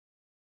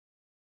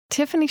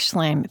Tiffany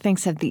Shlain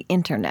thinks of the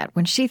internet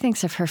when she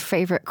thinks of her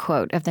favorite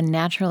quote of the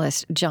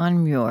naturalist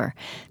John Muir,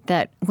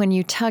 that when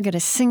you tug at a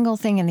single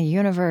thing in the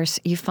universe,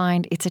 you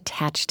find it's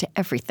attached to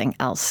everything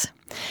else.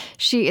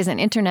 She is an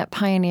internet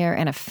pioneer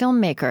and a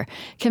filmmaker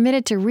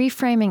committed to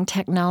reframing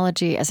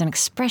technology as an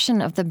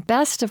expression of the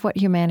best of what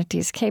humanity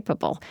is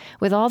capable,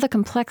 with all the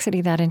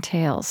complexity that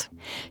entails.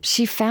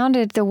 She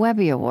founded the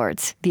Webby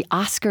Awards, the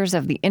Oscars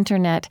of the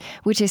internet,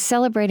 which is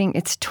celebrating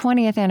its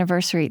 20th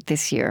anniversary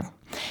this year.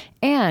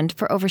 And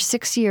for over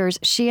 6 years,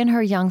 she and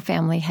her young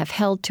family have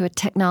held to a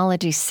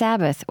technology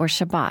Sabbath or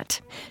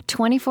Shabbat,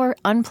 24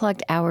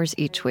 unplugged hours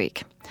each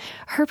week.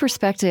 Her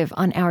perspective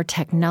on our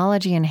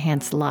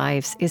technology-enhanced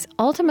lives is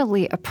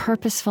ultimately a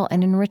purposeful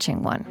and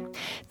enriching one.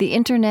 The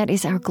internet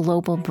is our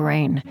global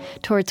brain,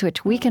 towards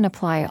which we can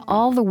apply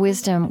all the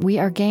wisdom we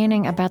are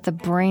gaining about the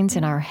brains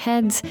in our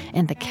heads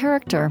and the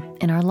character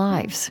in our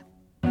lives.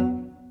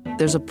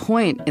 There's a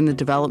point in the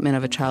development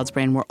of a child's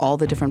brain where all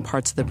the different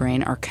parts of the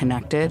brain are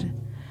connected,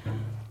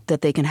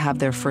 that they can have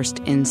their first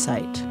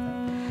insight.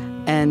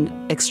 And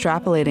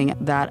extrapolating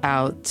that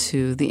out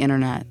to the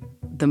internet,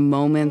 the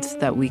moment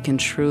that we can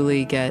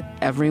truly get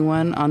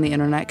everyone on the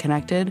internet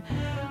connected,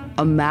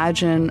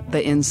 imagine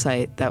the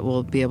insight that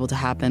will be able to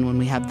happen when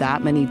we have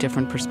that many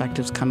different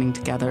perspectives coming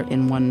together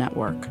in one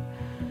network.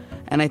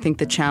 And I think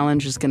the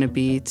challenge is going to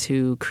be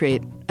to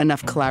create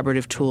enough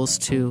collaborative tools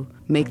to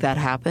make that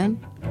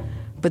happen.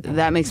 But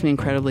that makes me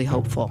incredibly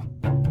hopeful.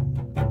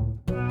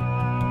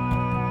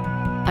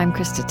 I'm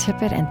Krista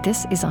Tippett, and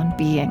this is On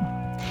Being.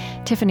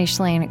 Tiffany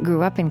Shlain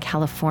grew up in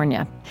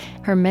California.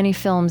 Her many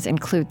films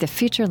include the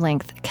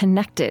feature-length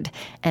Connected,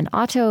 an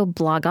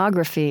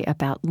autoblogography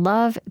about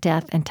love,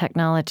 death, and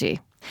technology.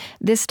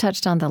 This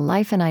touched on the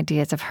life and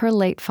ideas of her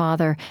late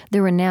father,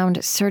 the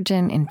renowned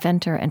surgeon,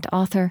 inventor, and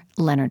author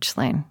Leonard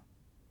Shlain.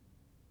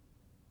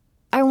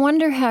 I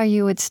wonder how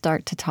you would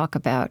start to talk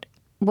about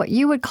what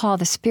you would call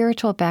the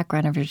spiritual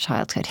background of your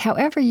childhood,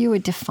 however you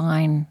would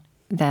define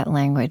that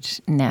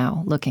language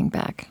now, looking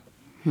back.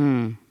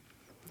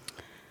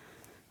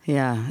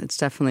 Yeah, it's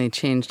definitely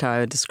changed how I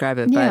would describe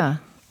it. Yeah.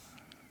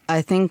 But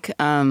I think,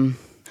 I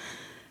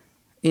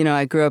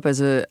grew up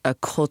as a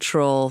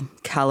cultural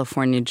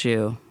California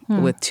Jew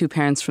with two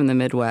parents from the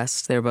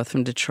Midwest. They were both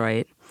from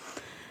Detroit.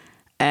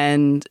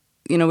 And,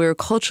 we were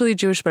culturally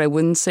Jewish, but I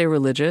wouldn't say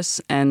religious.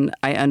 And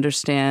I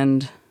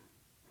understand,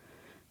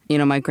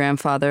 my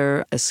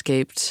grandfather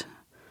escaped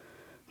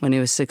when he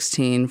was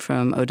 16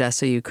 from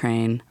Odessa,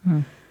 Ukraine,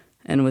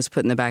 and was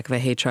put in the back of a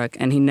hay truck,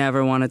 and he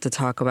never wanted to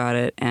talk about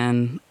it.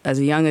 And as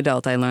a young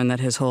adult, I learned that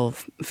his whole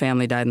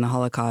family died in the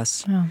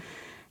Holocaust. Oh.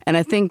 And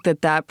I think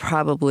that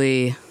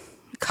probably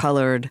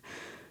colored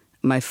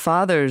my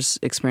father's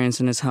experience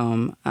in his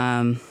home.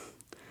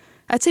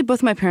 I'd say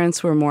both my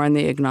parents were more on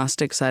the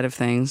agnostic side of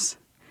things,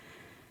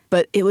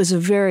 but it was a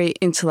very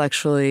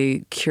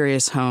intellectually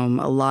curious home,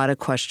 a lot of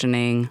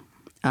questioning.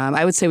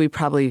 I would say we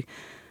probably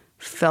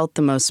felt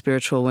the most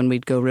spiritual when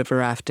we'd go river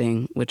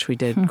rafting, which we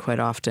did quite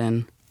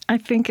often. I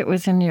think it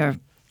was in your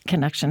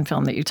Connection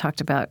film that you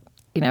talked about,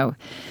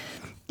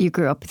 you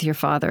grew up with your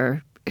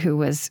father, who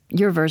was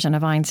your version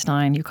of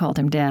Einstein. You called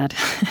him Dad.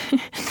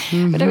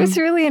 But I was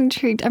really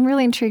intrigued. I'm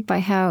really intrigued by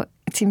how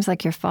it seems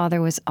like your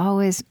father was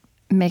always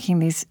making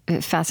these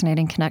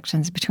fascinating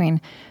connections between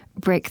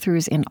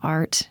breakthroughs in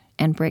art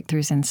and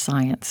breakthroughs in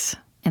science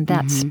and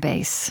that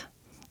space.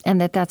 And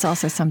that's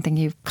also something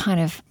you've kind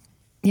of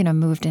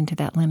moved into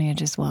that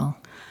lineage as well.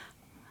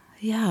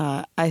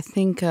 Yeah, I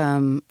think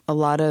a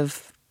lot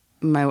of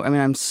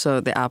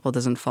the apple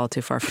doesn't fall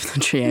too far from the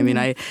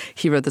tree.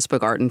 He wrote this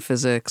book, Art and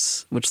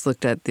Physics, which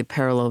looked at the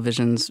parallel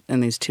visions in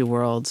these two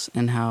worlds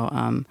and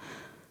how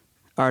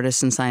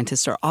artists and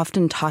scientists are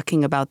often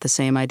talking about the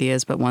same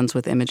ideas, but one's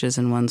with images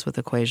and one's with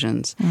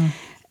equations.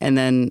 And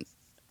then,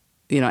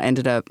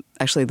 ended up,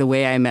 actually the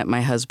way I met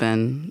my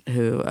husband,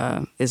 who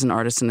is an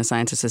artist and a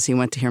scientist, is he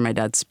went to hear my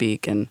dad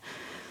speak, and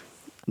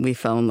we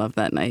fell in love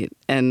that night.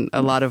 And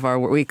a lot of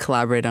we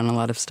collaborate on a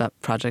lot of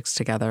projects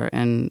together,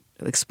 and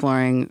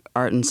exploring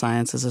art and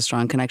science is a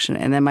strong connection.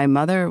 And then my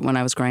mother, when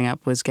I was growing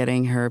up, was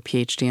getting her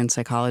PhD in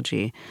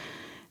psychology.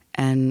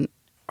 And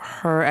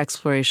her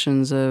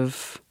explorations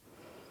of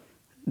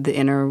the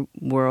inner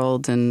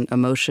world and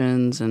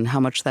emotions and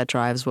how much that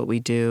drives what we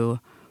do,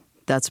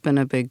 that's been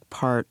a big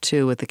part,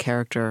 too, with the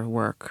character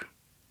work.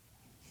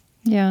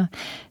 Yeah.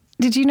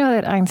 Did you know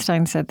that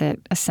Einstein said that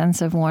a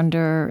sense of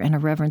wonder and a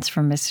reverence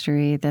for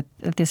mystery, that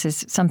this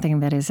is something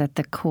that is at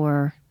the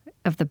core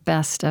of the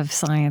best of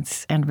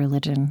science and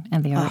religion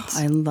and the arts?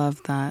 Oh, I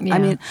love that.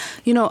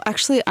 Yeah.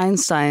 Actually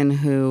Einstein,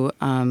 who,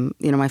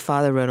 my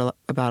father wrote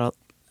about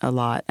a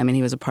lot.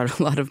 He was a part of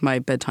a lot of my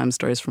bedtime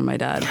stories from my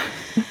dad.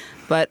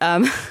 But,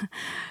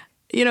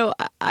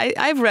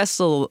 I've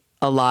wrestled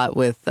a lot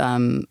with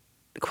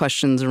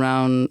questions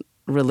around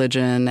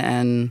religion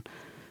and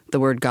the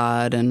word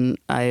God, and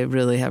I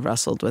really have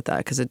wrestled with that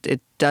because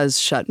it does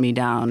shut me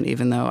down,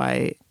 even though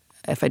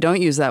if I don't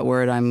use that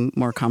word, I'm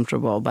more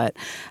comfortable. But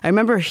I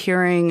remember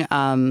hearing,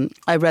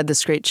 I read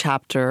this great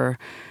chapter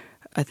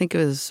I think it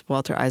was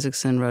Walter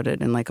Isaacson wrote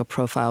it in like a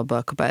profile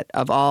book, but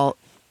of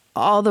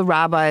all the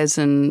rabbis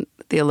and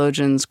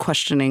theologians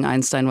questioning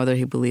Einstein whether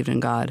he believed in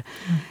God.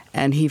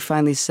 And he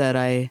finally said,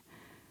 I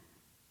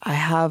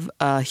have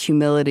a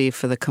humility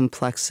for the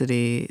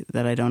complexity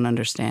that I don't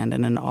understand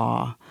and an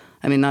awe.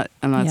 I mean,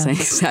 I'm not saying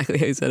exactly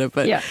how he said it,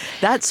 but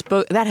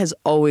that has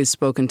always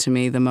spoken to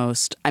me the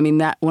most. I mean,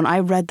 that when I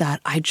read that,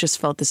 I just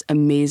felt this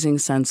amazing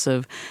sense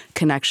of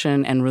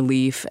connection and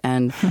relief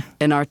and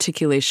an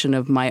articulation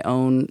of my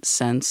own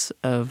sense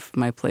of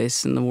my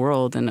place in the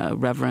world and a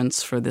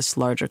reverence for this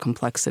larger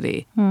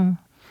complexity.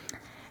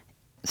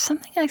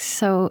 Something I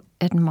so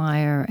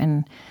admire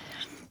and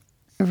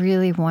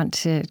really want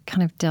to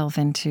kind of delve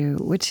into,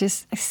 which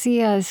is I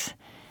see as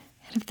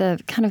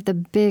kind of the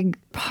big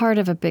part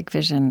of a big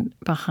vision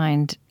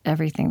behind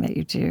everything that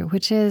you do,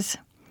 which is,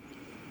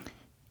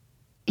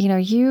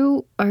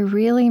 you are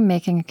really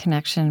making a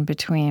connection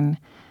between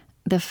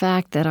the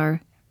fact that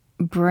our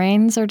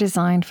brains are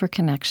designed for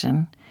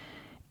connection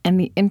and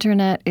the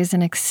internet is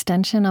an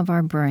extension of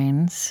our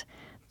brains,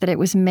 that it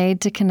was made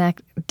to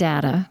connect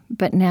data,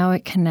 but now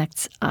it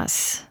connects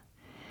us.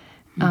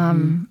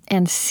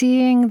 And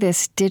seeing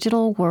this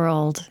digital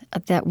world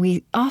that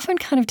we often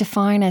kind of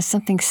define as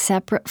something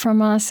separate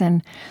from us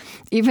and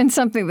even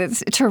something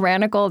that's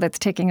tyrannical that's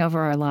taking over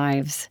our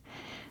lives.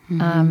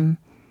 I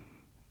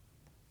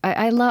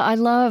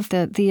love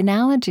the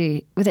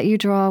analogy that you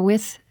draw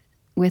with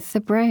the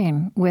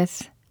brain,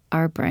 with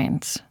our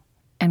brains,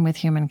 and with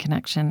human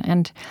connection.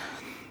 And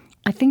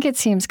I think it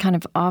seems kind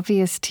of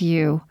obvious to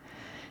you.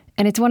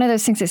 And it's one of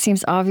those things that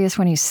seems obvious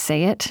when you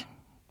say it,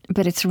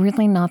 but it's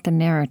really not the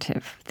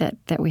narrative that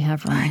we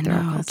have running through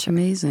our culture. It's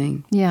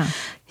amazing. Yeah.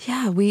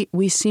 Yeah,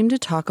 we seem to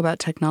talk about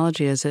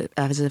technology as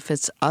if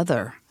it's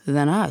other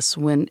than us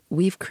when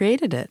we've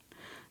created it.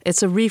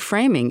 It's a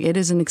reframing. It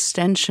is an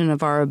extension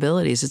of our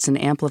abilities. It's an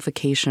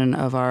amplification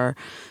of our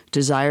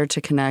desire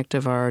to connect,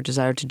 of our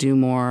desire to do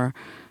more.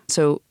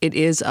 So it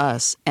is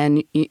us.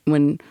 And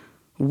when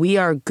we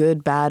are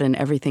good, bad, and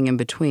everything in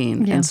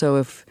between. Yeah. And so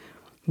if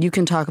you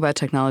can talk about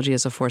technology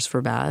as a force for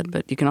bad,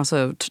 but you can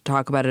also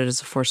talk about it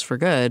as a force for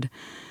good.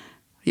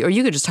 Or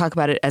you could just talk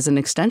about it as an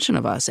extension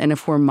of us. And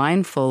if we're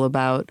mindful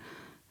about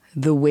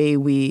the way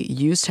we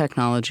use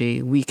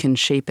technology, we can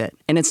shape it.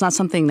 And it's not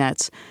something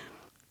that's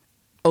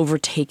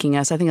overtaking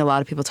us. I think a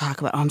lot of people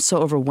talk about, I'm so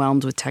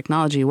overwhelmed with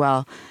technology.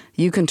 Well,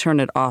 you can turn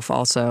it off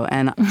also.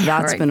 And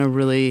that's been a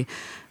really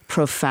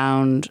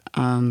profound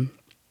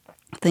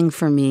thing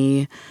for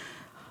me.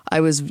 I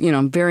was,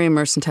 very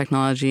immersed in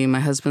technology. My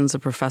husband's a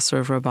professor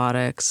of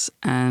robotics,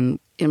 and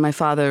my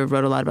father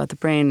wrote a lot about the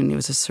brain, and he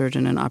was a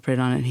surgeon and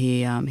operated on it.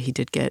 He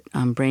did get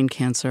brain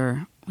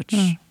cancer, which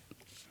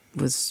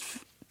was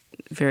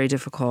very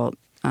difficult.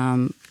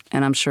 And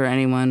I'm sure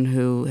anyone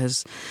who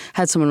has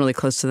had someone really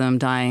close to them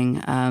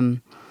dying,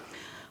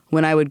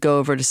 when I would go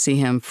over to see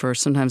him for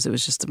sometimes it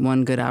was just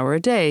 1 good hour a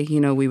day,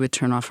 we would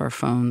turn off our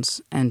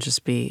phones and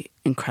just be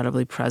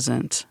incredibly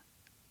present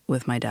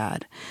with my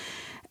dad.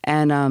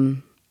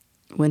 And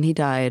when he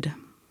died,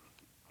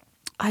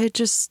 I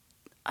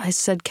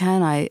said,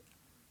 can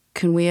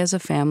we as a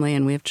family,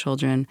 and we have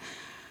children,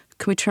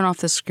 can we turn off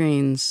the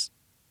screens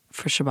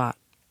for Shabbat?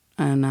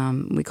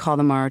 And we call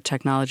them our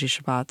technology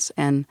Shabbats.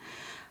 And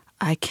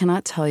I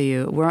cannot tell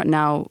you, we're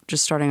now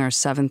just starting our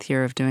 7th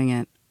year of doing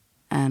it.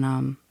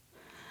 And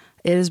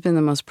it has been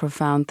the most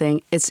profound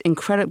thing. It's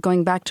incredible,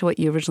 going back to what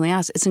you originally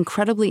asked, it's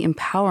incredibly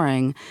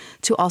empowering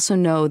to also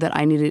know that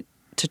I needed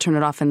to turn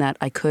it off and that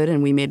I could,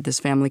 and we made this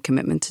family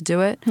commitment to do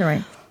it.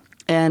 Right.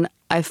 And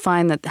I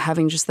find that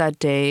having just that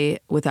day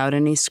without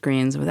any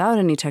screens, without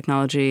any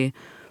technology,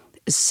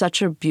 is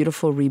such a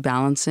beautiful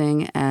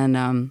rebalancing.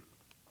 And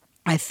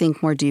I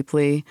think more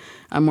deeply.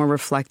 I'm more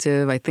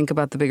reflective. I think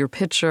about the bigger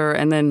picture.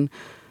 And then,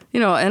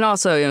 and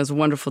also, it was a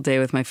wonderful day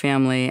with my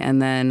family.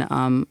 And then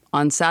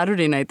on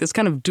Saturday night, this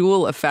kind of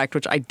dual effect,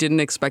 which I didn't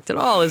expect at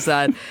all, is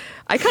that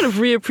I kind of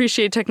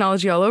reappreciate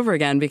technology all over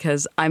again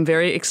because I'm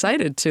very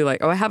excited to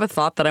I have a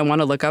thought that I want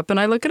to look up and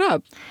I look it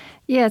up.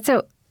 Yeah.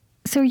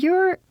 So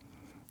you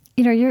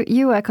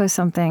echo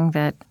something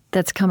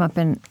that's come up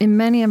in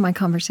many of my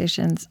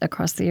conversations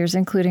across the years,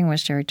 including with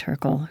Sherry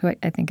Turkle, who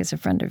I think is a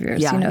friend of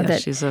yours. Yeah,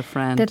 she's a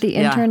friend. That the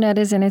internet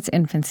is in its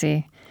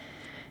infancy,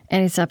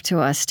 and it's up to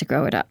us to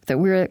grow it up. That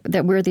we're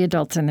the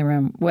adults in the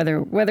room,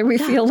 whether we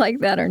feel like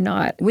that or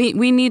not. We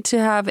need to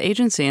have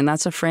agency, and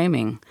that's a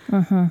framing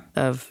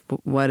of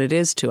what it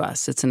is to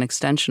us. It's an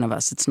extension of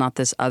us. It's not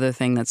this other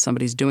thing that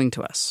somebody's doing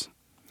to us.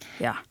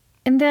 Yeah.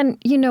 And then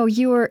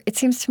it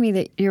seems to me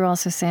that you're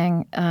also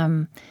saying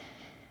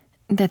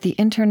that the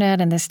internet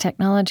and this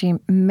technology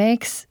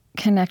makes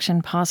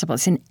connection possible.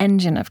 It's an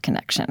engine of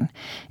connection.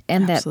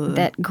 And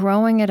that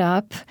growing it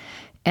up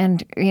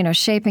and,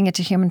 shaping it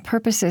to human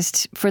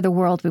purposes for the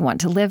world we want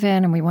to live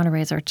in and we want to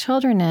raise our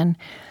children in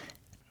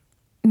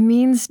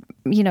means,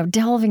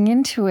 delving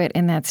into it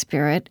in that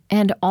spirit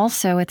and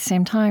also at the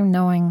same time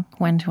knowing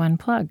when to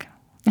unplug.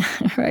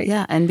 Right.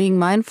 Yeah, and being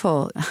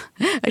mindful.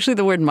 Actually,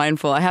 the word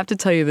mindful, I have to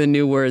tell you the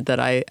new word that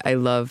I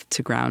love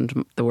to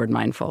ground the word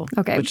mindful,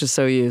 Okay. which is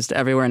so used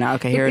everywhere now.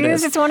 Okay, here it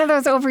is. It's one of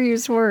those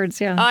overused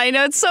words, yeah. I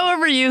know, it's so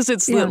overused,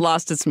 it's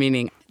lost its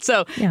meaning.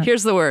 So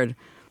here's the word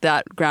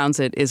that grounds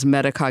it is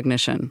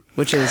metacognition,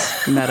 which is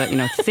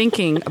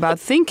thinking about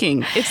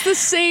thinking. It's the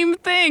same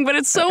thing, but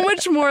it's so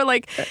much more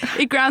like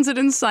it grounds it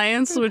in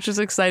science, which is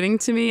exciting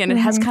to me, and it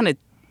has kind of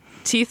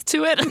teeth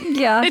to it.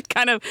 Yeah. It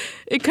kind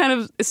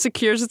of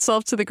secures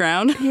itself to the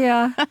ground.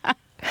 Yeah.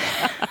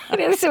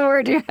 It's a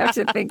word you have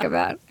to think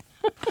about.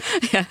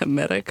 Yeah,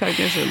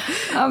 metacognition.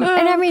 And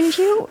I mean,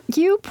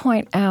 you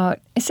point out,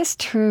 is this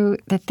true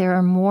that there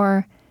are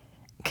more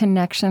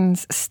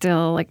connections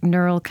still, like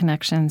neural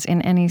connections,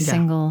 in any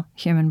single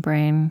human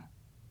brain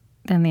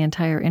than the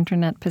entire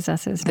internet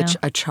possesses now?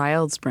 A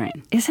child's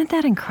brain. Isn't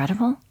that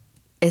incredible?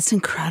 It's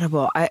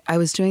incredible. I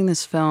was doing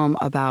this film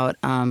about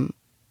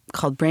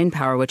called Brain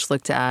Power, which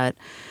looked at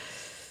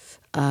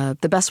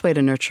the best way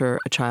to nurture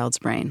a child's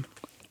brain.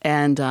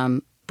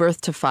 And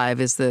birth to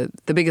 5 is the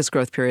biggest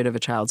growth period of a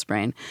child's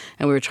brain.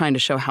 And we were trying to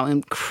show how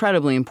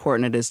incredibly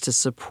important it is to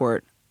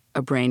support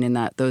a brain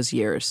in those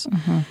years.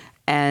 Mm-hmm.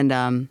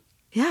 And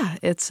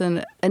it's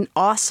an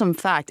awesome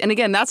fact. And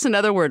again, that's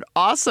another word,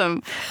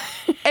 awesome.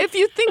 If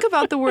you think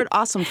about the word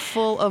awesome,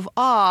 full of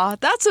awe,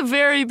 that's a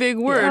very big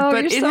word.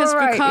 But it has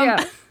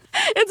become,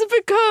 it's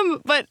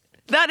become, but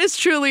that is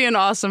truly an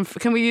awesome,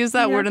 can we use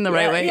that word in the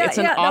right way? It's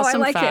an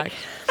awesome fact.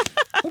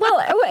 Well,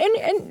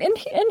 and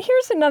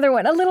here's another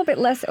one, a little bit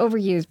less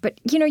overused, but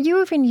you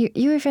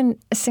even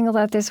singled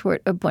out this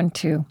word,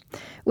 Ubuntu,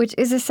 which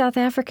is a South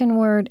African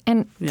word,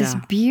 and this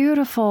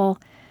beautiful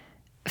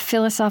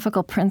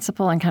philosophical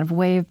principle and kind of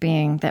way of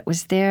being that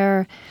was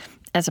there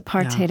as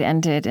apartheid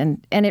ended,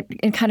 and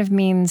it kind of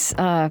means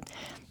I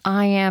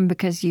am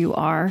because you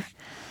are.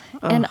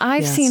 And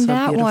I've seen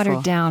that beautiful.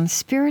 Watered down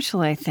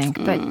spiritually, I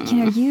think. But,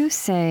 you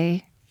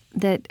say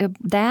that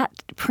that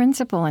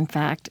principle, in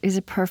fact, is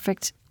a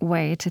perfect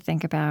way to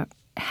think about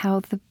how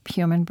the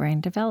human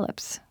brain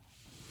develops.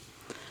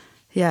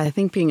 Yeah, I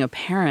think being a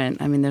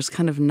parent, I mean, there's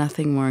kind of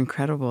nothing more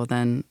incredible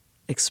than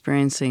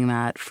experiencing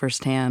that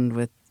firsthand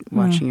with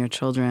watching your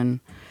children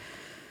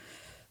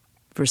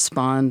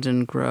respond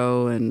and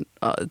grow and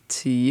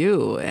to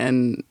you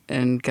and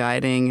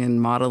guiding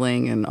and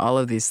modeling and all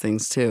of these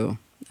things, too.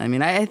 I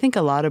mean, I think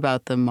a lot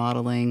about the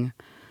modeling,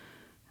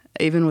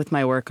 even with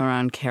my work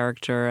around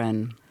character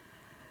and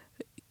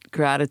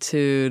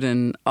gratitude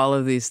and all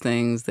of these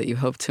things that you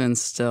hope to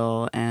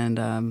instill.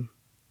 And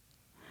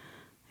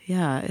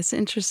it's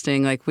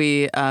interesting. Like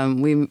we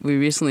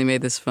recently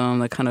made this film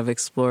that kind of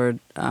explored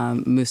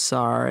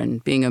Musar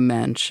and being a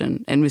mensch,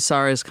 and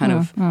Musar is kind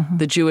of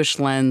the Jewish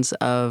lens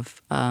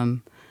of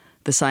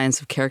the science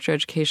of character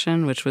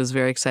education, which was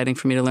very exciting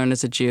for me to learn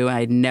as a Jew.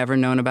 I'd never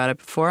known about it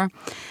before.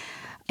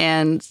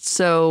 And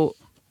so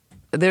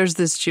there's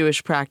this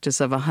Jewish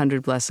practice of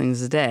 100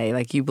 blessings a day,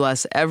 like you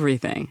bless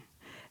everything.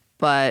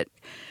 But,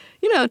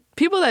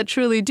 people that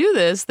truly do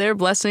this, they're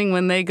blessing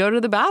when they go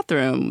to the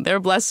bathroom. They're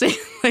blessing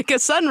like a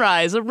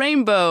sunrise, a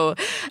rainbow.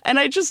 And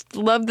I just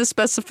love the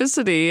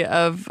specificity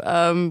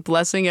of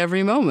blessing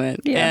every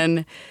moment. Yeah.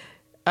 And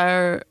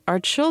our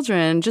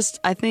children,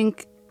 I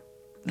think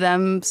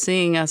them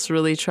seeing us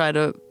really try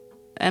to,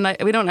 and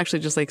we don't actually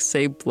just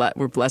say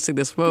we're blessing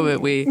this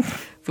moment. We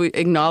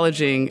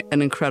acknowledging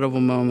an incredible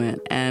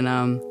moment, and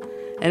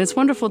it's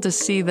wonderful to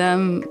see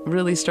them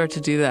really start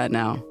to do that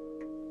now.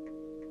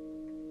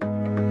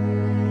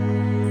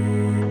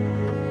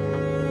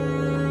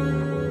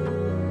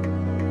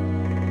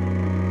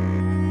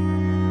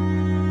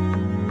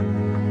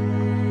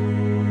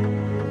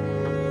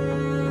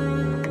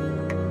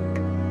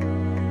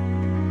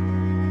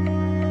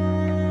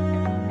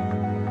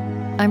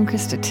 I'm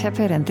Krista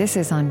Tippett, and this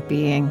is On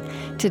Being.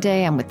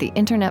 Today, I'm with the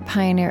internet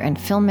pioneer and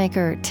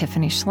filmmaker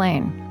Tiffany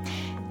Shlain.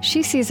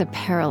 She sees a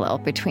parallel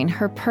between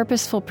her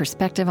purposeful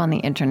perspective on the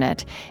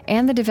internet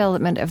and the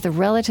development of the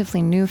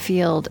relatively new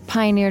field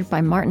pioneered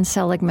by Martin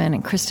Seligman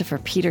and Christopher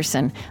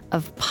Peterson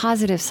of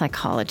positive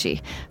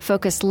psychology,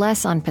 focused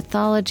less on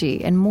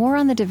pathology and more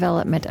on the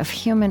development of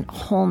human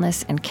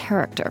wholeness and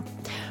character.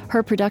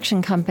 Her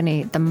production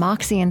company, the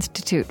Moxie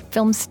Institute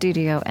Film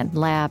Studio and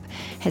Lab,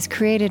 has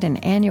created an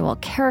annual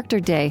Character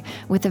Day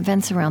with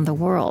events around the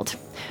world.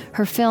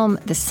 Her film,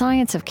 The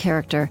Science of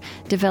Character,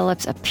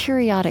 develops a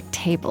periodic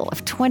table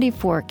of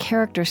 24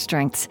 character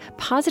strengths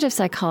positive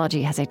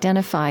psychology has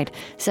identified,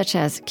 such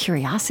as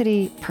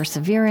curiosity,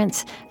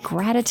 perseverance,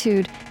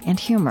 gratitude, and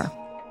humor.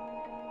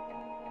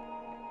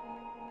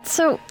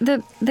 So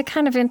the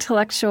kind of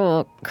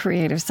intellectual,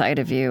 creative side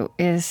of you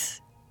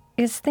is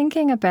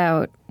thinking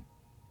about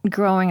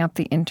growing up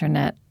the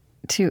internet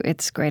to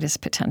its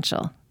greatest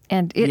potential.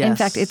 And in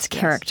fact, its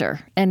character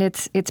and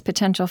its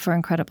potential for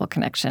incredible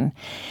connection.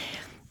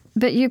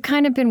 But you've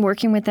kind of been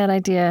working with that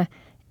idea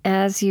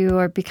as you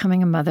are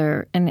becoming a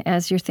mother and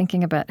as you're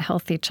thinking about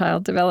healthy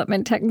child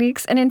development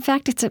techniques. And in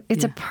fact, it's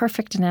a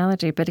perfect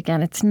analogy. But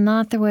again, it's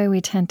not the way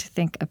we tend to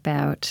think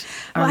about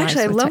our lives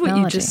with technology. I love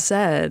what you just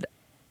said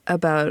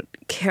about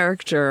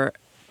character.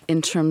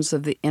 in terms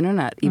of the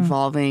internet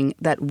evolving,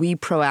 that we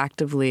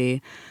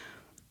proactively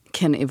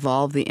can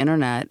evolve the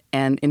internet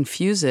and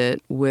infuse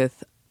it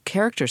with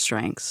character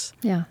strengths.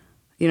 Yeah.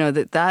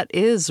 That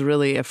is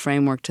really a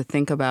framework to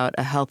think about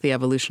a healthy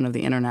evolution of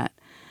the internet.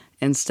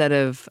 Instead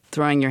of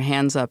throwing your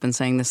hands up and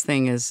saying this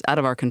thing is out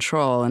of our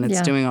control and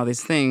it's doing all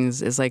these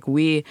things, is like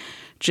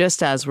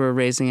just as we're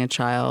raising a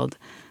child,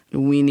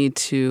 we need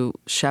to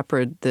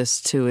shepherd this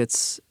to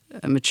its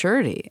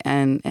maturity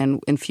and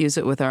infuse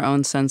it with our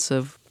own sense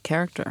of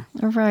character.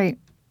 Right.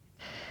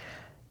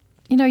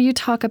 You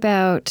talk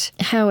about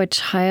how a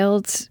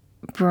child's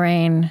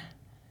brain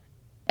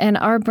and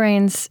our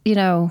brains,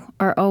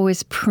 are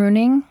always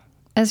pruning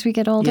as we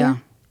get older,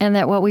 and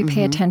that what we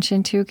pay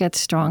attention to gets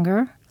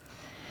stronger.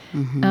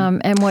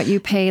 And what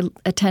you pay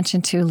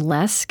attention to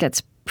less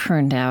gets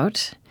pruned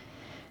out.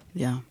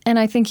 Yeah. And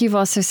I think you've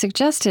also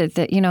suggested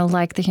that,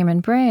 like the human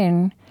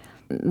brain,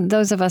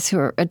 those of us who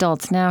are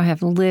adults now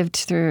have lived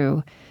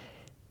through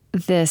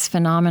this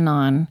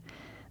phenomenon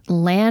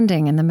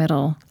landing in the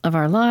middle of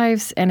our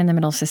lives and in the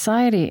middle of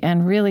society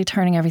and really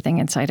turning everything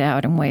inside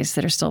out in ways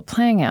that are still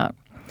playing out.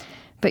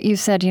 But you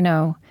said,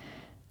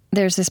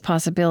 there's this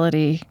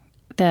possibility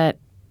that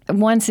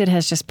once it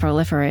has just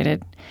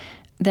proliferated,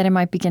 that it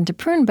might begin to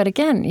prune. But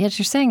again, as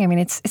you're saying,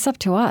 it's up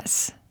to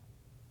us.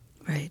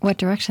 Right. What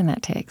direction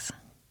that takes.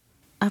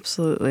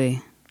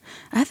 Absolutely.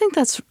 I think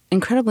that's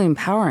incredibly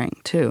empowering,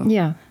 too.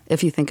 Yeah.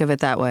 If you think of it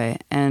that way.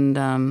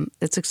 And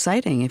it's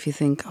exciting if you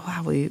think, oh,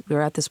 wow,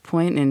 we're at this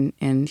point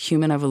in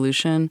human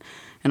evolution,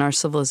 in our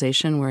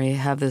civilization, where you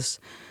have this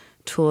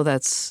tool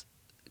that's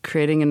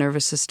creating a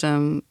nervous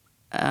system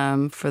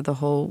for the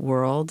whole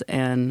world,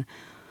 and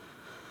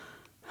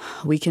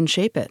we can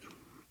shape it,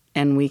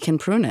 and we can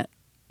prune it.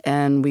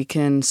 And we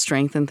can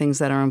strengthen things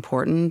that are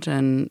important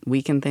and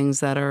weaken things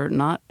that are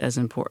not as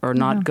important or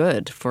not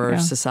good for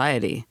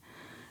society.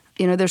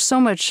 There's so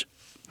much,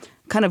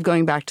 kind of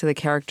going back to the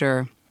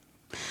character,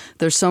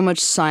 there's so much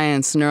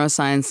science,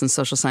 neuroscience and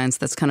social science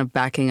that's kind of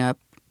backing up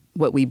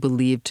what we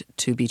believed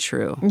to be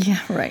true. Yeah,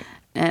 right.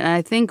 And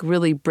I think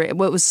really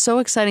what was so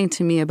exciting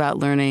to me about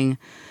learning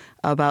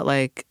about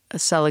like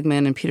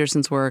Seligman and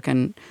Peterson's work,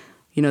 and,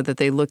 that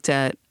they looked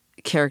at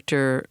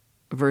character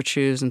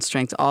virtues and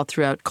strengths all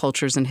throughout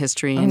cultures and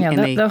history. And,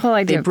 the whole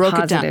idea of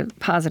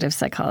positive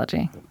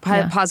psychology.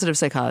 Positive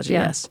psychology,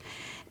 yes.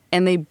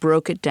 And they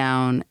broke it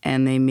down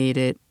and they made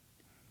it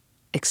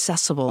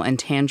accessible and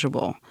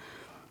tangible.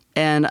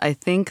 And I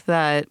think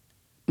that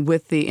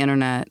with the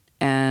internet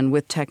and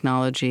with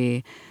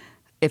technology,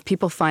 if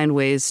people find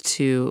ways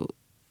to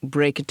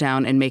break it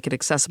down and make it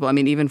accessible,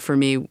 even for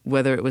me,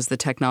 whether it was the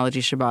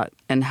technology Shabbat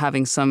and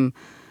having some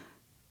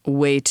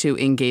way to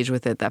engage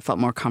with it that felt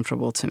more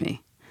comfortable to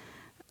me,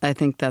 I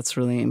think that's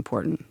really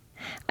important.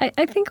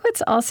 I think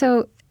what's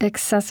also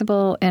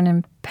accessible and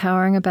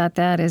empowering about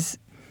that is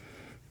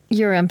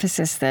your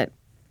emphasis that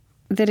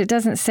it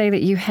doesn't say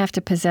that you have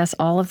to possess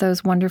all of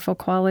those wonderful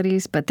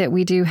qualities, but that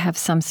we do have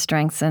some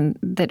strengths, and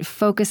that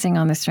focusing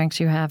on the strengths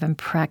you have and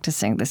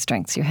practicing the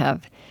strengths you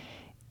have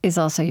is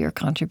also your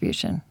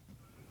contribution.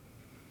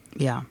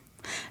 Yeah.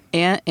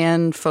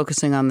 And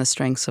focusing on the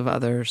strengths of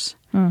others.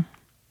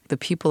 The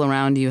people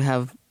around you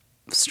have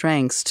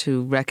strengths,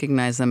 to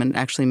recognize them, and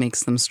actually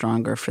makes them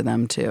stronger for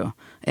them too.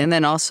 And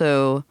then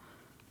also,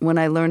 when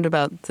I learned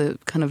about the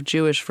kind of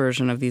Jewish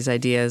version of these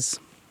ideas,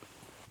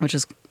 which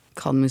is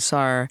called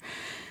Musar,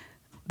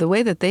 the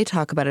way that they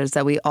talk about it is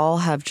that we all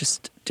have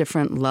just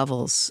different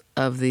levels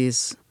of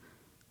these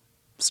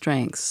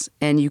strengths,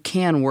 and you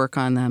can work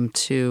on them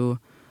to,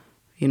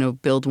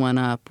 build one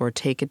up or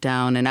take it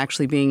down. And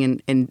actually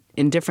being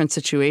in different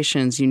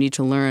situations, you need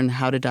to learn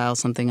how to dial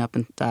something up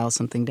and dial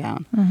something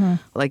down.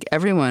 Like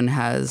everyone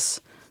has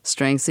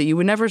strengths that you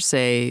would never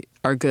say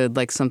are good,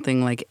 like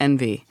something like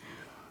envy.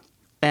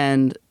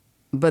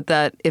 But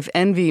that if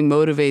envy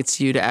motivates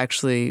you to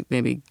actually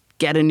maybe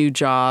get a new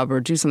job or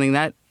do something,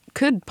 that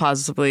could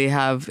possibly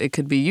it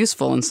could be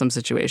useful in some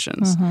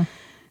situations.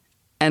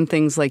 And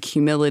things like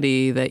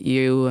humility, that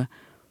you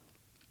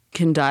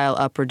can dial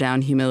up or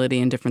down humility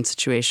in different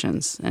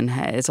situations. And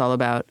it's all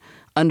about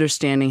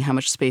understanding how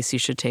much space you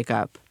should take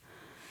up,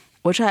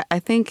 which I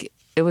think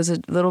it was a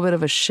little bit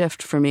of a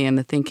shift for me in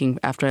the thinking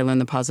after I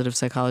learned the positive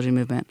psychology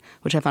movement,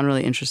 which I found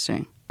really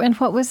interesting. And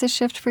what was the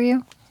shift for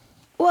you?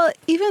 Well,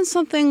 even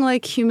something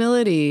like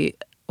humility,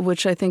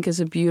 which I think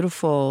is a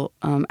beautiful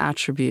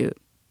attribute.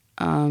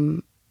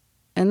 And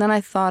then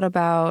I thought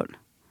about,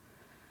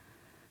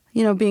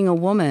 being a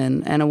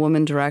woman and a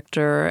woman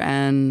director,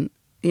 and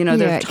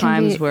there are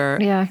times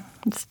where... Yeah,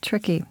 it's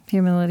tricky.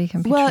 Humility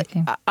can be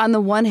tricky. Well, on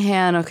the one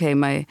hand,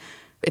 okay,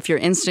 if your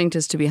instinct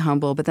is to be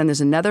humble, but then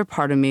there's another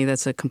part of me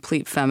that's a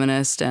complete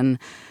feminist, and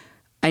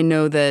I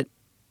know that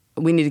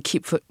we need to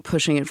keep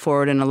pushing it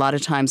forward. And a lot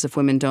of times if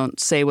women don't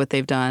say what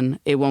they've done,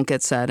 it won't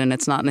get said, and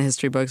it's not in the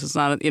history books. It's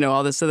not,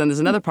 all this. So then there's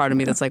another part of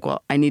me that's like,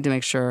 well, I need to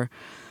make sure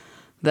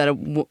that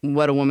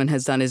what a woman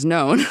has done is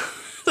known.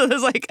 So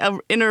there's like an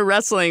inner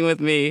wrestling with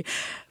me.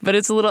 But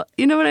it's a little,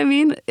 you know what I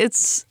mean?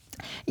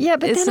 Yeah,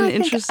 but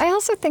then I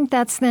also think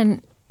that's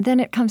then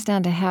it comes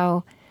down to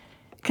how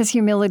Because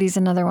humility is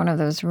another one of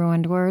those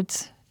ruined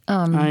words.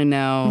 I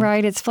know.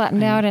 Right? It's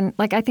flattened out. And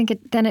like, I think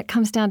then it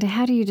comes down to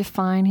how do you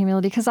define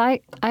humility? Because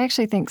I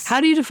actually think... How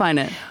do you define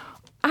it?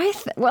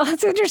 Well,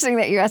 it's interesting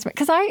that you asked me.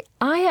 Because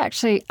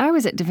I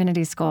was at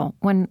divinity school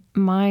when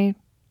my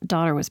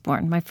daughter was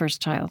born, my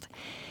first child.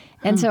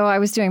 And so I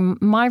was doing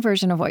my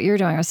version of what you're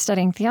doing. I was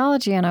studying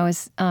theology, and I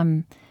was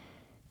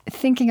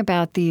thinking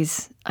about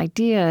these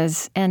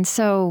ideas. And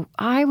so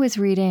I was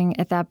reading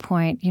at that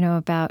point,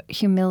 about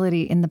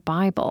humility in the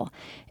Bible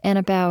and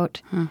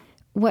about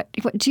what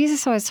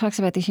Jesus always talks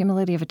about, the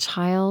humility of a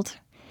child.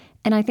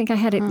 And I think I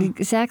had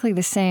exactly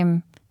the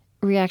same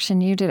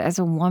reaction you did as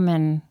a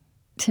woman.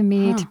 To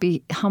me, to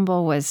be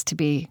humble was to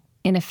be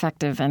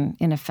ineffective and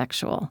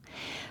ineffectual.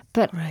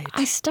 But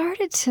I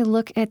started to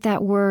look at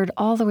that word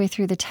all the way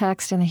through the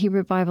text in the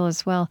Hebrew Bible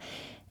as well.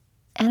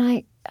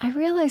 And I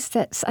realized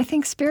that I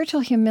think spiritual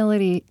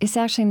humility is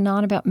actually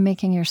not about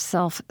making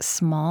yourself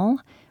small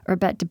or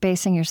about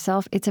debasing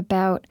yourself. It's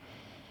about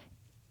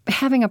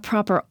having a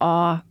proper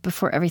awe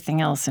before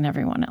everything else and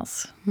everyone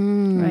else,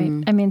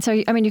 right? I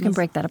mean, you can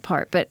break that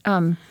apart, but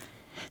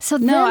so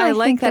then I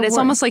like that. It's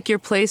almost like you're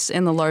placed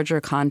in the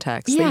larger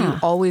context. Yeah. That you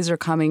always are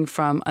coming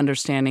from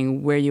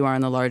understanding where you are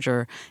in the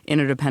larger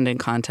interdependent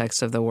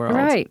context of the world.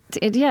 Right.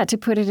 To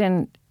put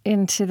it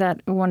into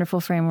that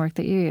wonderful framework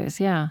that you use.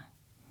 Yeah.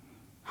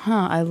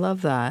 I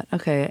love that.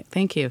 Okay,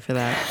 thank you for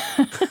that.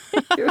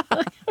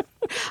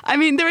 I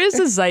mean, there is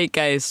a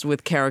zeitgeist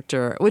with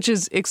character, which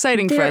is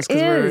exciting for us.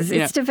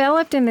 It's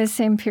developed in this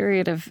same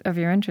period of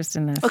your interest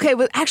in this. Okay,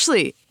 but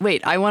actually,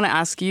 wait, I want to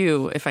ask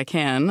you, if I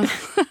can.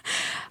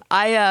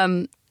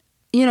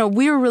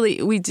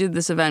 We did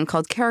this event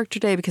called Character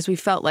Day because we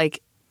felt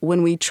like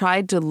when we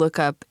tried to look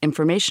up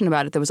information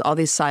about it, there was all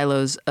these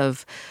silos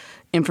of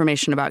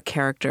information about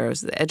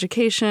characters, the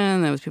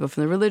education, there was people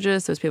from the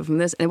religious, there was people from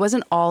this, and it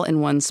wasn't all in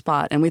one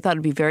spot. And we thought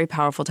it'd be very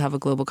powerful to have a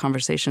global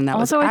conversation that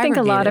was aggregated. Also, I think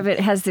a lot of it it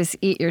has this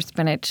eat your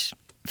spinach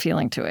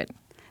feeling to it.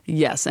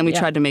 Yes, and we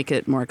tried to make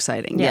it more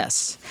exciting. Yeah.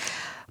 Yes.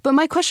 But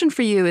my question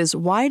for you is,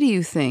 why do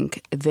you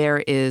think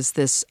there is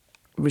this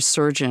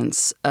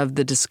resurgence of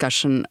the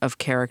discussion of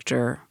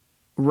character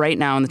right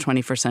now in the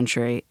 21st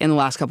century in the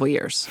last couple of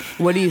years?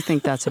 What do you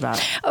think that's about?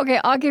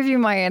 Okay, I'll give you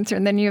my answer,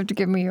 and then you have to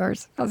give me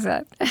yours. How's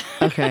that?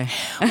 Okay.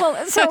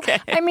 Well, so,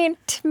 I mean,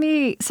 to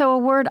me, so a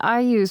word I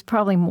use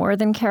probably more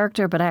than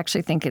character, but I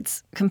actually think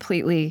it's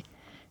completely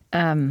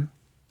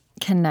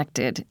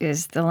connected,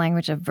 is the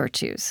language of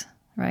virtues,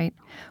 right?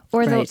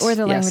 Or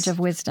the language of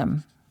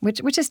wisdom.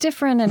 Which is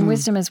different, and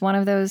wisdom is one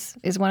of those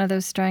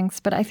strengths.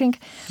 But I think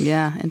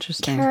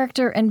interesting.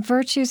 Character and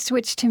virtues,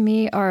 which to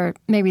me are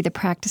maybe the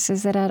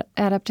practices that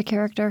add up to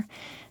character.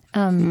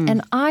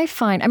 And I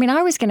find,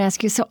 I was going to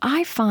ask you, so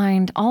I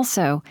find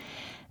also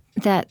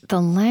that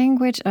the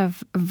language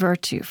of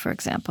virtue, for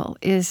example,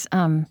 is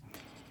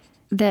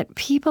that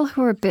people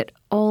who are a bit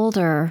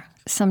older,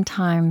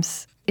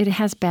 sometimes it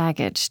has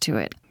baggage to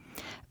it.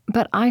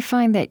 But I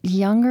find that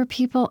younger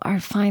people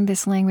find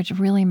this language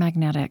really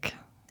magnetic.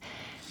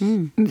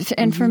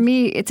 And for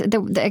me, it's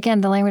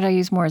again, the language I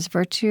use more is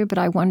virtue, but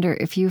I wonder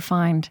if you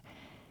find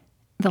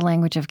the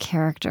language of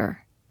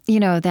character,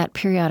 that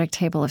periodic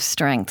table of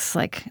strengths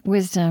like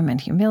wisdom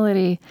and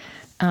humility.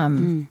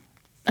 I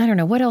don't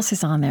know. What else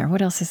is on there?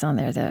 Creativity,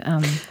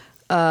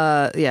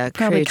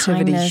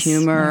 kindness,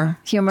 humor,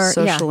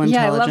 social intelligence.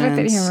 Yeah, I love it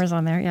that humor is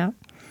on there, yeah.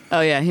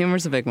 Oh, yeah,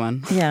 humor's a big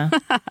one. Yeah.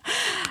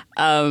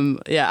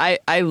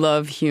 I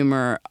love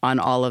humor on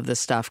all of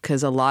this stuff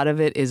because a lot of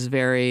it is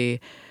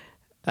very...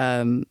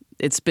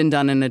 it's been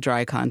done in a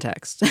dry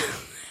context.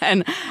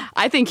 And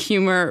I think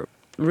humor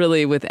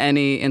really with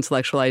any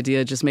intellectual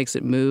idea just makes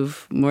it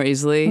move more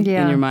easily in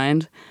your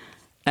mind.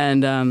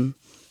 And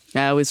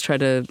I always try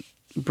to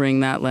bring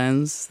that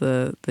lens,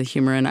 the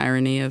humor and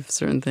irony of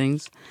certain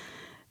things.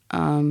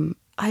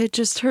 I had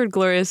just heard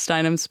Gloria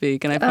Steinem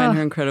speak, and I find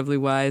her incredibly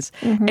wise.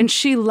 And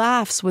she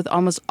laughs with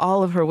almost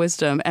all of her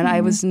wisdom. And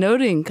I was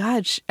noting,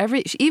 God,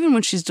 even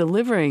when she's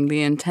delivering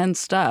the intense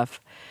stuff,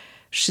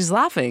 she's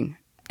laughing.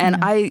 And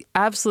I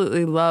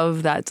absolutely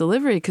love that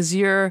delivery because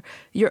you're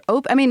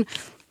open.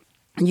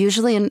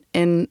 Usually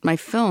in my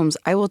films,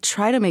 I will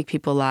try to make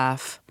people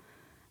laugh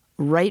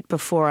right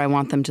before I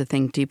want them to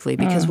think deeply.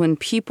 Because when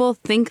people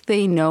think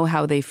they know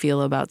how they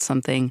feel about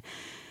something,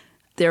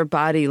 their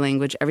body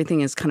language,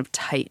 everything is kind of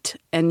tight.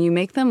 And you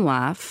make them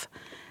laugh,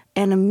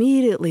 and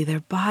immediately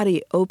their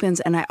body opens.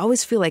 And I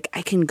always feel like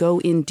I can go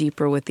in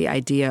deeper with the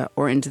idea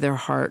or into their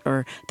heart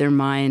or their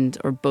mind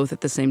or both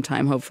at the same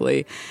time,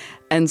 hopefully.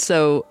 And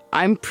so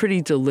I'm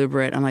pretty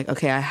deliberate. I'm like,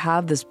 okay, I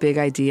have this big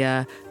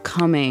idea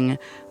coming.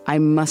 I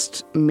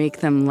must make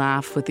them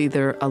laugh with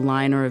either a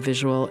line or a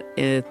visual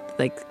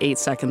like 8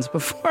 seconds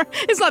before.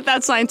 It's not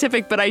that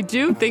scientific, but I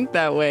do think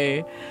that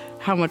way,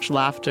 how much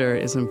laughter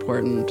is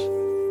important.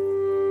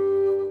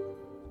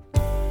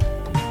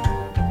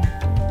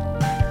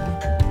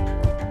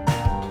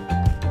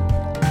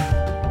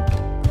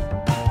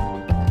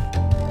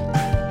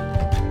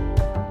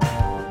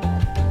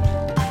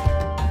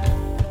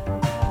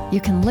 You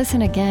can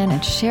listen again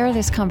and share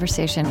this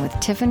conversation with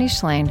Tiffany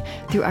Shlain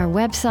through our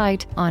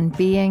website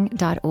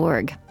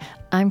onbeing.org.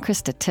 I'm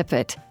Krista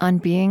Tippett. On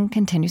Being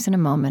continues in a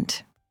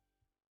moment.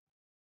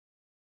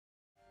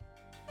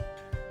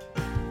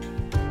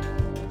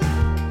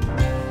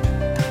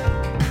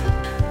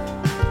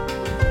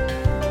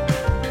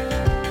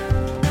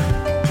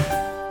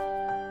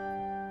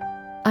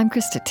 I'm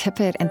Krista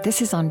Tippett, and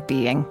this is On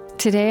Being.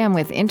 Today I'm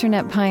with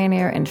internet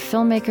pioneer and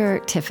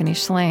filmmaker Tiffany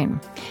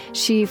Shlain.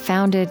 She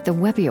founded the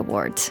Webby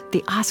Awards,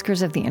 the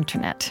Oscars of the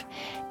internet.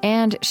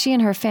 And she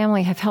and her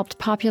family have helped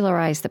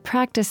popularize the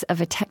practice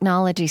of a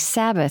technology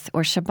Sabbath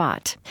or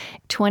Shabbat,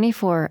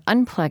 24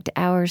 unplugged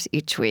hours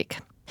each week.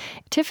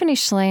 Tiffany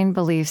Shlain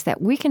believes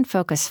that we can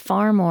focus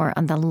far more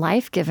on the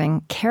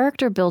life-giving,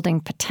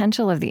 character-building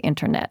potential of the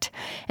internet.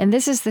 And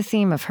this is the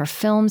theme of her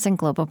films and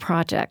global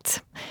projects.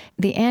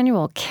 The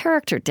annual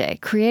Character Day,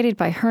 created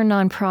by her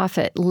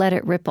nonprofit, Let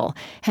It Ripple,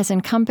 has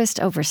encompassed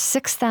over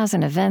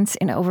 6,000 events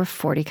in over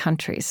 40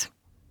 countries.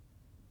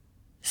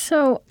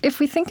 So if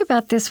we think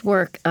about this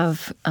work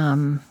of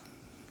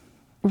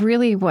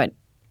really what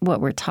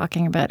we're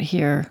talking about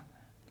here,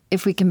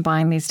 if we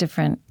combine these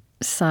different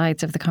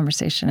sides of the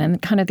conversation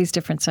and kind of these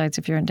different sides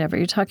of your endeavor.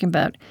 You're talking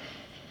about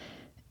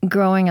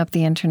growing up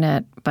the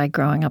internet by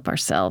growing up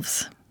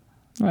ourselves,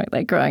 right?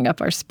 Like growing up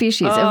our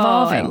species,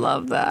 evolving. I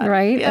love that.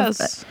 Right?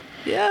 Yes.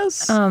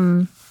 Yes.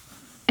 And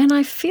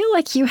I feel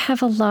like you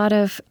have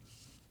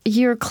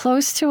you're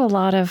close to a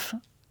lot of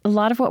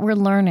what we're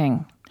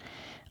learning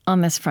on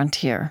this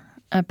frontier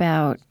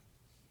about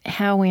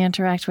how we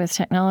interact with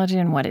technology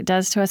and what it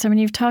does to us. I mean,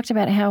 you've talked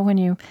about how when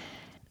you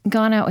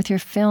gone out with your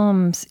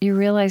films, you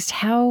realized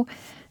how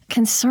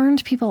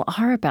concerned people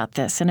are about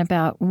this and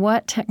about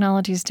what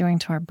technology is doing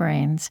to our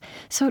brains.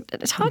 So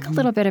talk a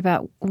little bit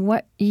about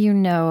what you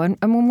know. And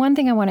one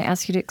thing I want to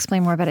ask you to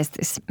explain more about is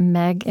this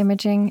MEG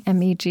imaging,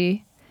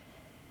 MEG,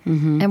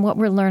 and what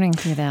we're learning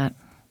through that.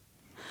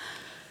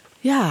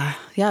 Yeah,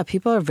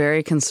 people are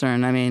very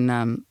concerned. I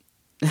mean,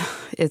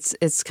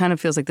 it's kind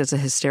of feels like there's a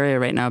hysteria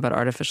right now about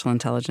artificial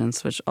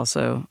intelligence, which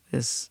also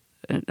is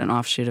an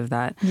offshoot of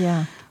that.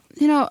 Yeah.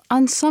 You know,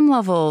 on some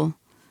level,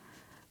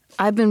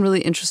 I've been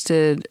really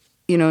interested,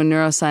 in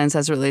neuroscience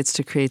as it relates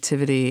to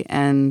creativity.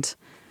 And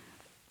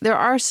there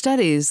are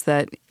studies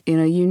that,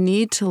 you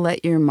need to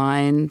let your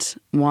mind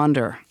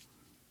wander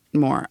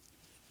more.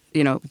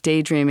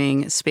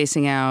 Daydreaming,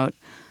 spacing out,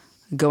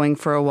 going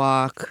for a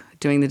walk,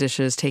 doing the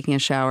dishes, taking a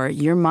shower.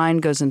 Your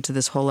mind goes into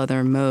this whole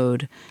other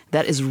mode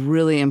that is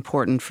really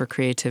important for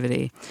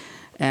creativity.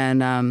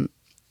 And,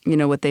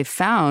 what they've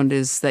found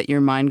is that your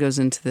mind goes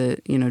into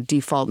the,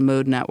 default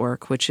mode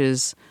network, which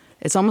is,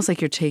 it's almost like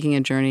you're taking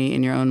a journey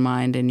in your own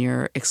mind and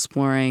you're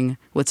exploring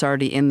what's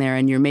already in there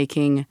and you're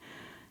making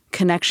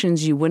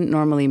connections you wouldn't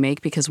normally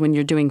make, because when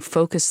you're doing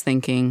focused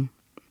thinking,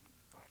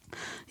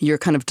 you're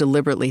kind of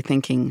deliberately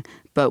thinking.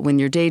 But when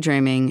you're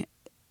daydreaming,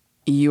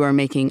 you are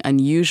making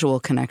unusual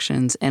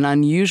connections, and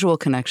unusual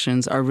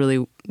connections are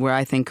really where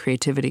I think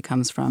creativity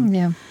comes from.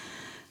 Yeah.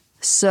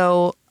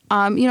 So,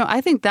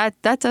 I think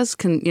that does,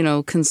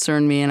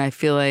 concern me, and I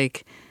feel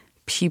like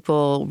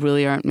people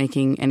really aren't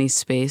making any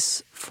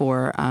space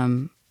for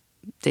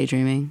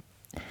daydreaming.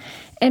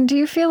 And do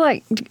you feel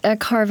like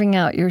carving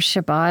out your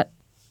Shabbat,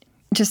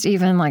 just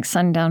even like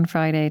sundown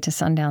Friday to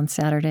sundown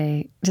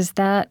Saturday, does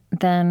that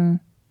then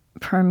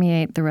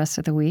permeate the rest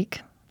of the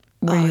week?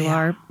 Where you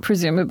are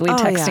presumably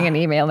texting and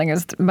emailing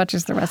as much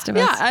as the rest of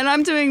us. Yeah, and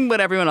I'm doing what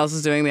everyone else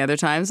is doing the other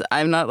times.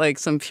 I'm not like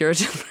some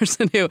Puritan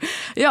person who,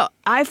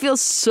 I feel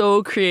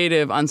so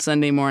creative on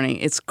Sunday morning.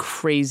 It's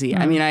crazy.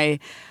 I mean,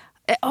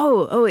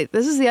 wait,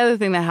 this is the other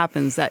thing that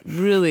happens that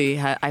really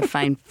I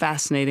find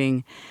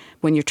fascinating.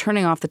 When you're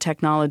turning off the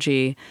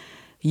technology,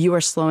 you are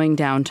slowing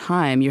down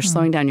time. You're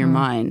slowing down your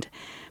mind.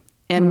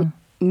 And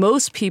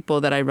most people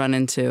that I run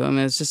into, it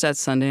was just at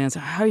Sunday, and I was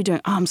like, how are you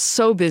doing? Oh, I'm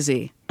so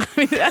busy. I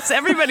mean, that's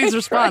everybody's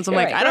response. I'm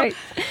like, I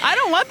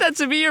don't want that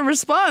to be your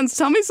response.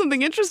 Tell me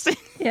something interesting.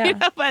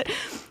 Yeah. But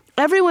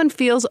everyone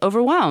feels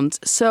overwhelmed.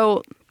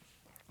 So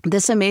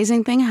this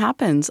amazing thing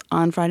happens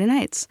on Friday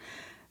nights,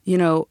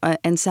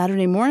 and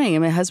Saturday morning.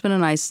 And my husband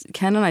and I,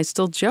 Ken and I,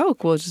 still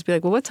joke. We'll just be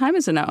like, well, what time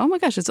is it now? Oh my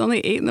gosh, it's only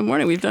 8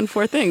 a.m. We've done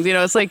 4 things.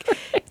 It's like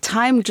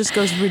time just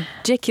goes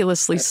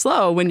ridiculously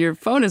slow when your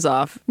phone is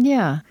off.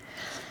 Yeah.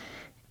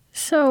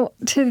 So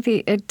to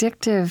the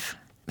addictive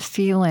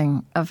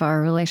feeling of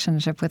our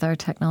relationship with our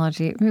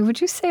technology,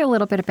 would you say a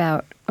little bit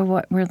about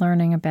what we're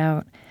learning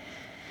about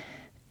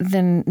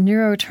the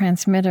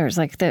neurotransmitters,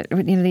 like the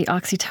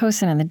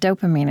oxytocin and the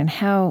dopamine, and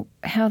how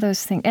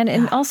those things,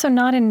 and also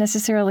not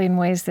necessarily in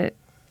ways that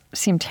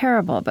seem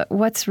terrible, but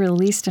what's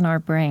released in our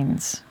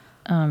brains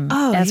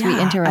as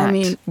we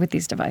interact with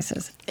these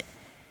devices?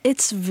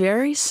 It's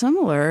very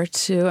similar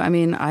to,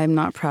 I'm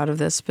not proud of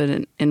this, but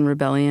in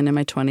rebellion in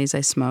my 20s,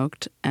 I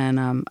smoked, and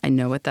I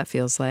know what that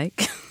feels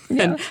like.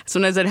 Yeah. And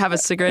sometimes I'd have a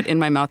cigarette in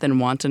my mouth and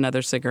want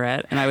another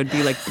cigarette, and I would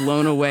be like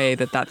blown away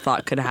that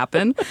thought could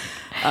happen.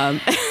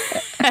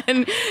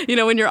 And,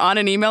 when you're on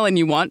an email and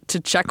you want to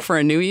check for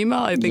a new email,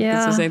 I think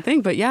it's the same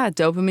thing. But yeah,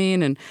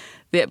 dopamine and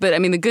But I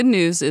mean, the good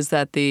news is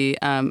that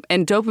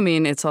and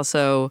dopamine, it's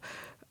also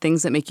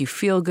things that make you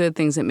feel good,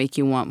 things that make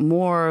you want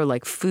more,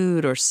 like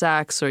food or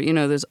sex, or,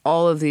 there's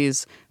all of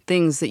these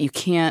things that you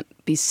can't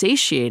be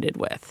satiated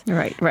with.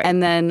 Right.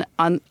 And then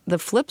on the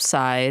flip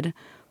side,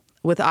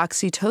 with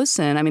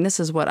oxytocin, I mean, this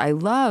is what I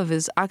love,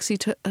 is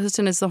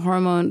oxytocin is the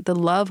hormone, the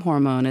love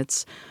hormone.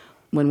 It's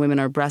when women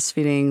are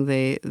breastfeeding,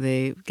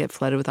 they get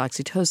flooded with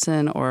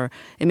oxytocin, or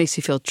it makes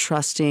you feel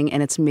trusting,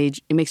 and it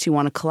makes you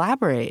want to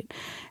collaborate.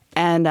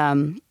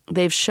 And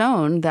they've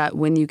shown that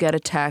when you get a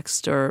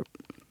text or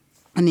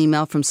an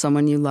email from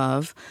someone you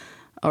love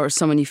or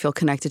someone you feel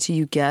connected to,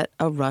 you get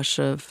a rush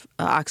of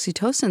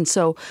oxytocin.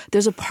 So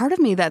there's a part of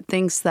me that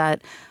thinks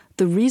that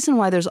the reason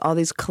why there's all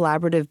these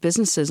collaborative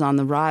businesses on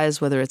the rise,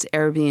 whether it's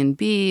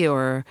Airbnb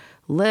or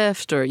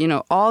Lyft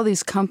or, all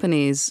these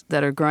companies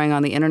that are growing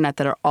on the internet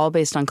that are all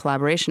based on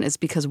collaboration, is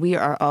because we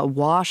are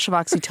awash of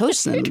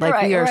oxytocin.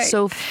 We are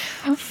so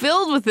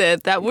filled with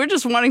it that we're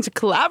just wanting to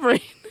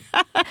collaborate.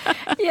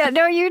 Yeah,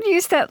 no, you'd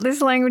use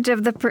this language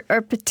of the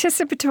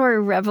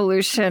participatory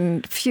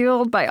revolution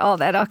fueled by all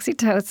that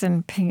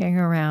oxytocin pinging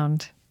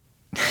around.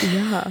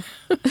 Yeah.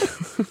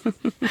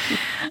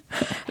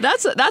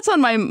 That's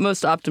on my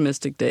most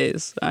optimistic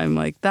days. I'm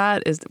like,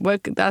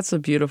 that's a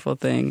beautiful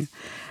thing.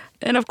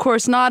 And of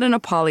course, not in a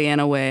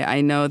Pollyanna way.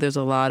 I know there's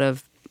a lot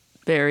of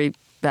very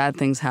bad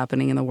things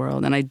happening in the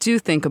world, and I do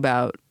think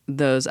about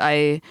those.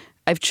 I've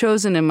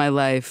chosen in my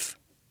life,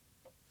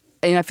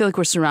 and I feel like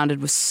we're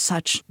surrounded with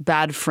such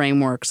bad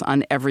frameworks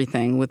on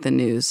everything with the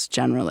news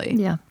generally.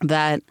 Yeah.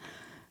 That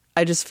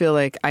I just feel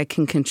like I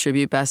can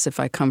contribute best if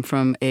I come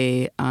from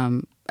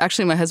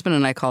actually my husband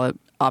and I call it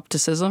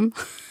opticism.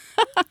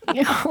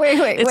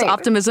 Wait. It's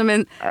optimism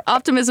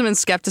and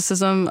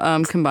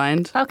skepticism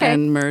combined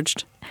and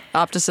merged.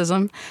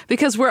 Opticism,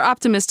 because we're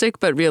optimistic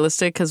but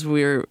realistic, because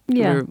we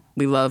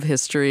love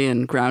history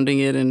and grounding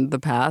it in the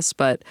past.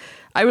 But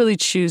I really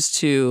choose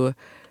to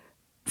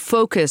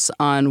focus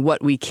on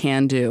what we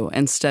can do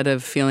instead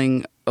of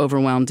feeling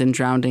overwhelmed and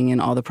drowning in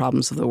all the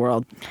problems of the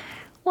world.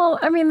 Well,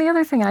 I mean, the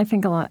other thing I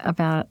think a lot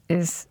about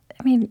is,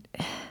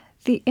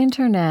 the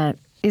internet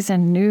is a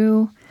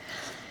new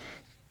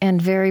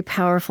and very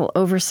powerful,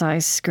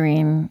 oversized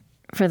screen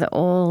for the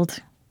old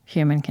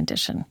human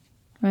condition,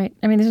 right?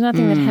 There's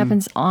nothing that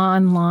happens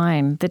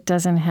online that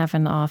doesn't have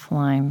an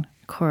offline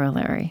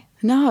corollary.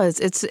 No,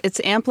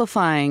 it's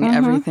amplifying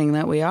everything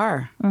that we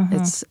are.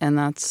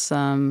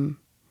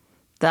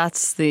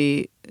 That's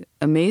the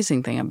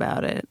amazing thing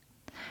about it.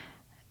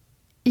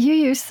 You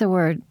use the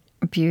word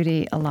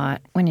beauty a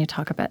lot when you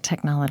talk about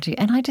technology,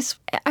 and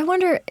I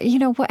wonder,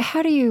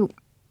 how do you,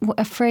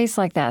 a phrase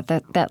like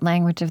that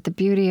language of the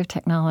beauty of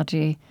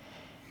technology,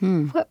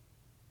 what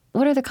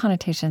are the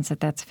connotations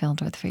that's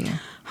filled with for you?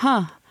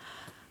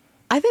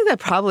 I think that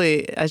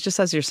probably, just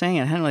as you're saying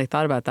it, I hadn't really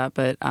thought about that,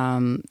 but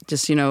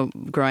just,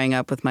 growing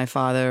up with my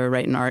father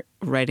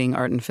writing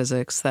art and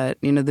physics, that,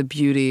 the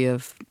beauty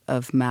of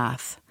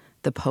math,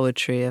 the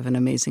poetry of an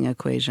amazing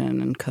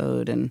equation and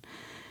code. And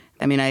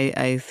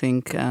I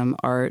think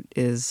art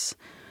is,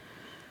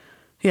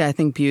 I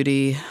think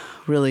beauty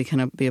really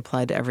can be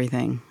applied to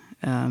everything.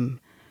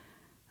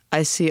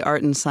 I see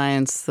art and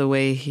science the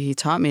way he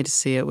taught me to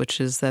see it,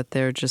 which is that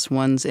they're just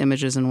one's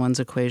images and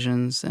one's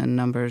equations and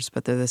numbers,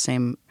 but they're the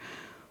same.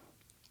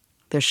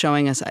 They're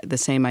showing us the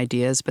same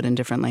ideas, but in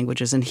different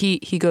languages. And he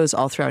goes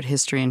all throughout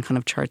history and kind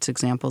of charts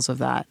examples of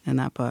that in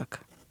that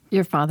book.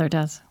 Your father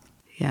does?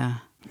 Yeah.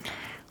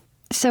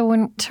 So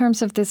in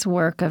terms of this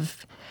work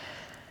of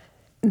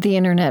the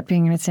internet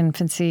being in its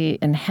infancy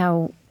and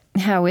how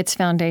its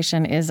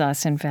foundation is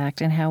us, in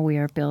fact, and how we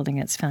are building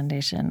its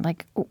foundation,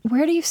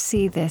 where do you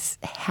see this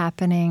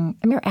happening?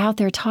 You're out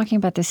there talking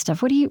about this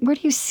stuff. Where do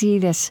you see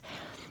this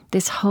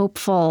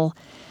hopeful,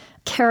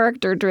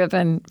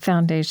 character-driven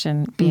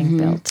foundation being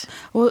built?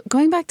 Well,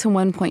 going back to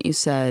one point you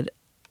said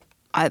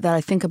that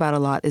I think about a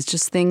lot is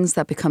just things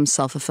that become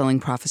self-fulfilling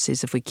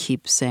prophecies if we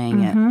keep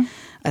saying it.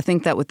 I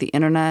think that with the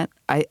internet,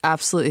 I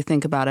absolutely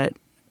think about it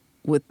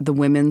with the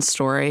women's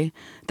story,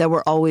 that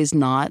we're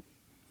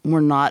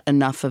not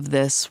enough of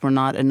this. We're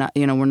not enough,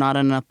 we're not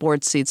enough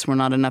board seats. We're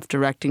not enough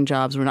directing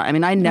jobs. I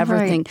never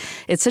think,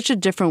 it's such a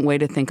different way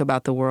to think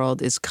about the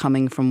world, is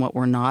coming from what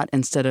we're not,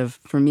 instead of,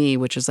 for me,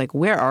 which is like,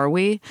 where are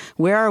we?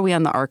 Where are we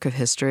on the arc of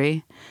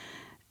history?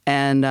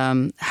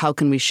 And how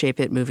can we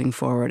shape it moving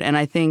forward? And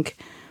I think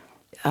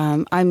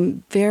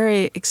I'm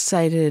very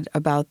excited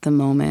about the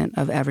moment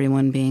of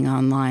everyone being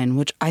online,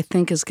 which I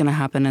think is going to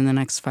happen in the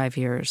next 5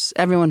 years.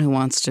 Everyone who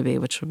wants to be,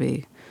 which will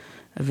be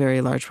a very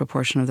large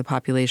proportion of the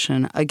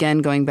population. Again,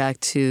 going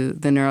back to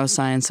the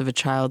neuroscience of a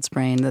child's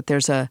brain, that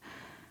there's a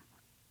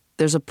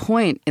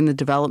point in the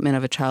development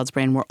of a child's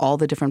brain where all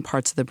the different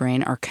parts of the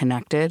brain are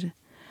connected,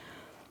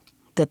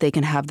 that they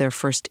can have their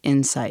first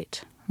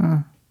insight.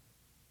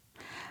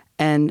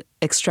 And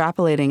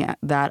extrapolating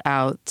that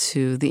out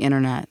to the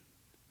internet,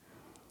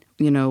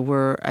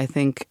 we're, I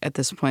think, at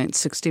this point,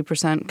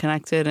 60%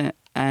 connected.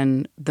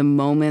 And the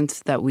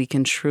moment that we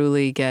can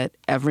truly get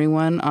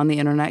everyone on the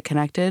internet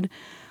connected,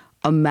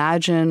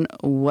 imagine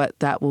what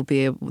that will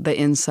be, the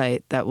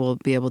insight that will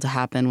be able to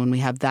happen when we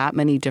have that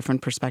many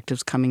different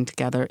perspectives coming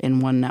together in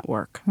one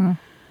network.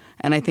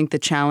 And I think the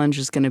challenge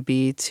is going to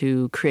be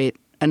to create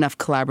enough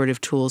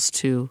collaborative tools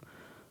to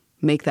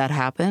make that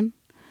happen.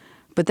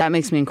 But that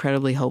makes me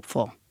incredibly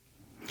hopeful.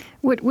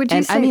 Would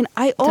you say? I mean,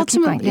 I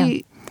ultimately.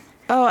 Yeah.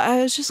 Oh,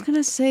 I was just going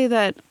to say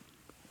that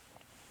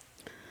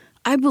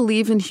I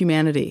believe in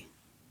humanity.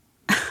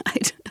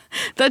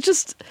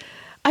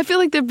 I feel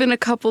like there have been a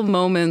couple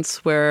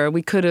moments where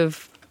we could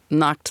have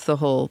knocked the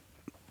whole,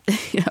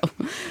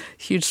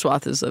 huge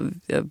swaths of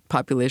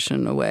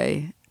population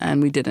away,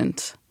 and we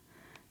didn't.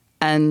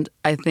 And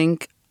I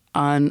think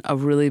on a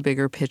really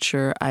bigger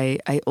picture, I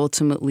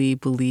ultimately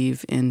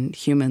believe in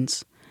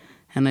humans,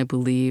 and I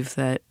believe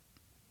that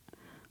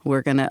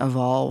we're going to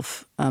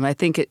evolve. I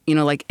think,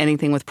 like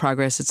anything with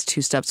progress, it's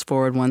 2 steps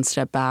forward, 1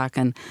 step back.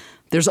 And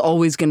there's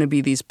always going to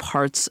be these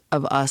parts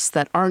of us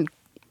that aren't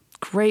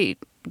great,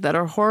 that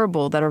are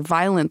horrible, that are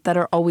violent, that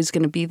are always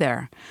going to be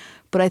there.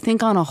 But I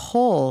think on a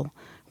whole,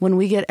 when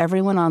we get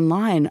everyone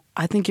online,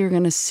 I think you're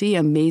going to see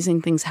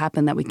amazing things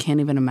happen that we can't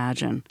even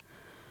imagine.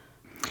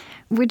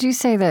 Would you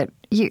say that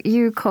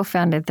you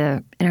co-founded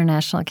the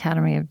International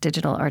Academy of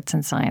Digital Arts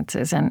and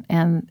Sciences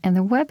and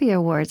the Webby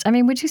Awards? I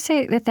mean, would you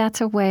say that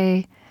that's a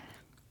way,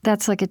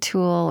 that's like a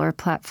tool or a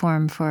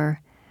platform for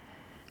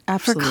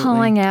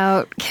calling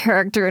out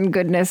character and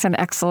goodness and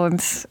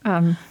excellence?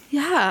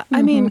 Yeah.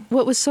 I mean,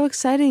 what was so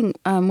exciting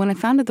when I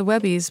founded the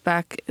Webbies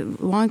back a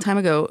long time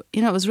ago,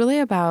 it was really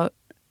about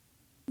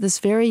this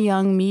very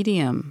young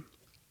medium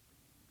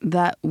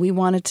that we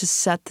wanted to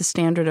set the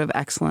standard of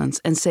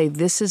excellence and say,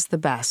 this is the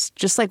best.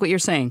 Just like what you're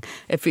saying,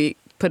 if we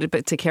put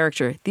it to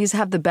character, these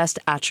have the best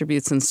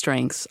attributes and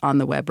strengths on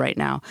the web right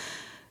now.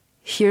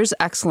 Here's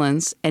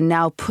excellence, and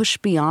now push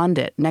beyond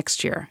it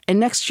next year. And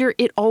next year,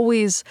 it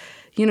always,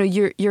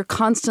 you're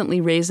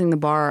constantly raising the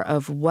bar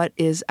of what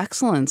is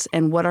excellence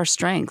and what are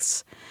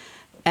strengths.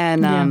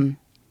 And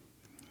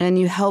and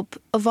you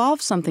help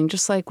evolve something,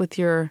 just like with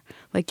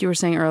like you were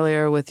saying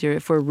earlier,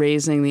 if we're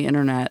raising the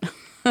internet.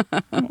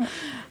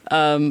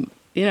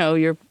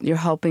 You're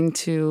helping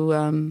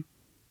to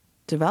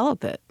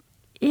develop it.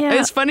 Yeah.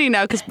 It's funny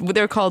now because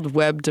they're called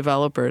web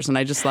developers, and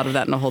I just thought of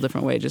that in a whole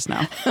different way just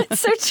now. It's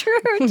so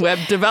true. Web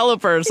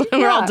developers. Yeah.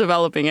 We're all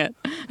developing it.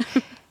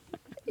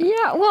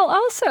 Yeah, well,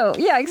 also,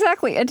 yeah,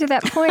 exactly. And to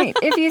that point,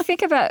 if you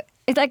think about,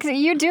 like,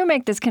 you do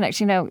make this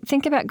connection,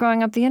 think about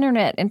growing up the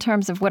internet in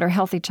terms of what are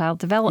healthy child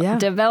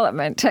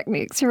development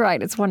techniques. You're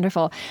right. It's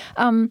wonderful.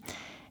 And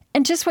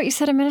just what you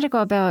said a minute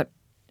ago about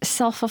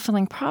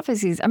self-fulfilling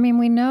prophecies. I mean,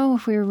 we know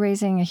if we were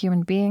raising a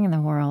human being in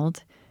the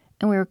world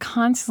and we were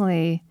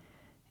constantly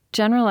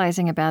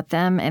generalizing about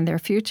them and their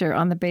future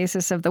on the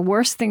basis of the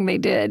worst thing they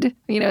did,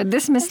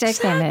 this mistake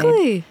they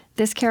made,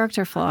 this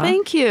character flaw.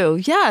 Thank you.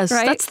 Yes,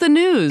 right? That's the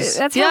news.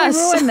 That's how we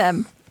ruin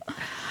them.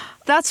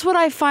 That's what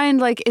I find,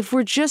 like, if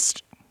we're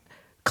just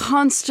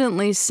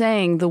constantly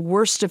saying the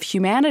worst of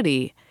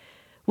humanity,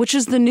 which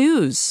is the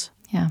news.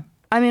 Yeah.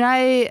 I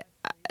mean,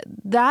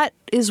 that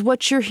is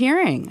what you're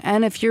hearing.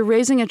 And if you're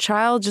raising a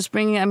child,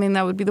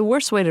 that would be the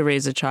worst way to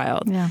raise a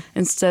child. Yeah.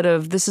 Instead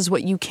of, this is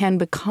what you can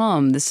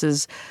become. This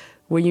is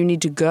where you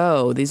need to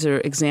go. These are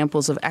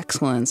examples of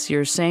excellence.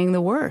 You're saying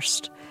the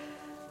worst.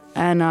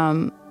 And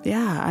I'm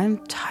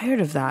tired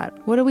of that.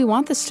 What do we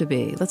want this to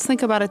be? Let's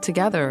think about it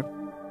together.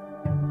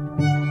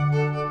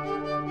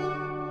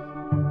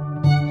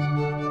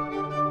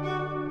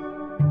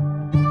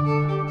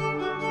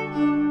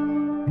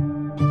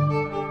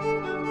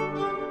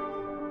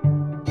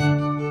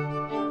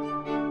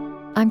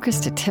 I'm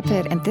Krista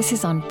Tippett, and this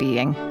is On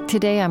Being.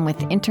 Today I'm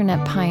with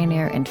internet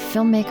pioneer and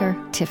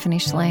filmmaker Tiffany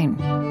Shlain.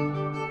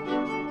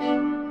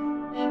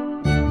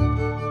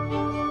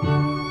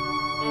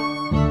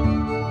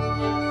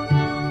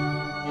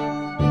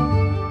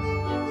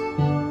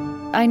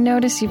 I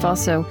notice you've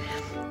also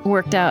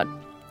worked out,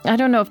 I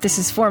don't know if this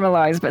is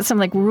formalized, but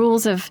some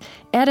rules of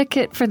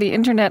etiquette for the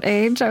internet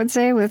age, I would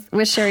say, with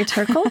Sherry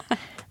Turkle.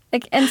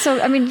 And so,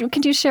 I mean,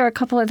 could you share a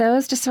couple of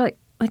those just to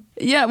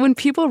Yeah, when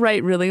people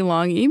write really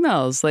long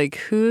emails,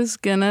 who's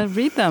gonna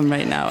read them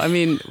right now? I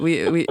mean,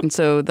 and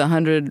so the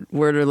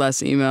 100-word or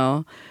less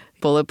email,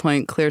 bullet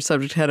point, clear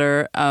subject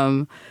header.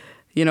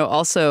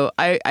 Also,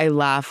 I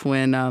laugh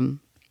when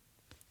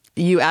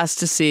you ask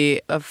to see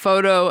a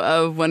photo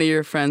of one of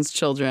your friend's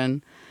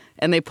children,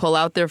 and they pull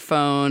out their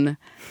phone,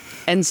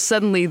 and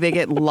suddenly they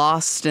get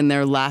lost in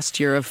their last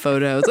year of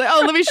photos.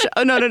 Let me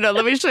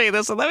let me show you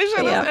this one. Let me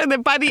show you this one. And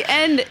then by the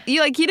end,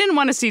 you didn't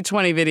want to see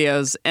 20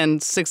 videos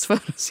and 6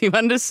 photos. You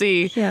wanted to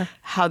see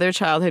how their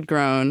child had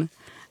grown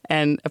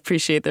and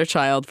appreciate their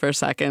child for a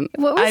second.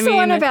 What was the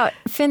one about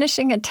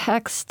finishing a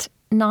text,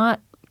 not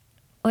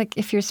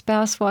if your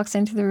spouse walks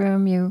into the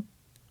room, you...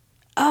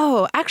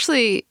 Oh,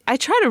 actually, I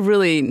try to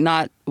really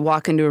not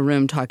walk into a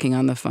room talking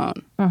on the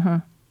phone. Mm-hmm.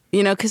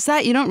 Because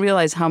you don't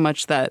realize how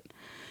much that...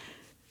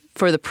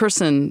 For the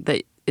person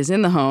that is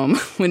in the home,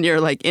 when you're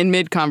in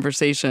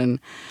mid-conversation,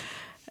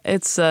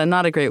 it's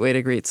not a great way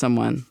to greet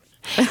someone.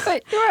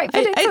 But you're right.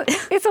 But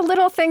it's a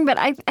little thing, but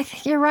I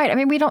think you're right. I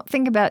mean, we don't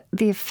think about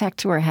the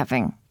effect we're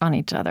having on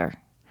each other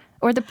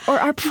or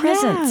our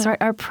presence,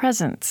 right? Our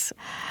presence.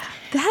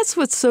 That's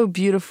what's so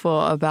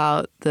beautiful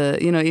about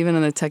even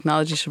in the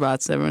technology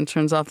Shabbats, everyone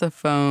turns off the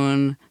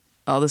phone,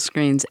 all the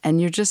screens, and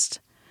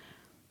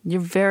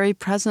you're very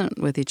present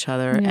with each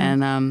other. Yeah.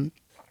 And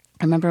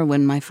I remember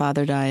when my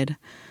father died,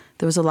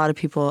 there was a lot of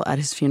people at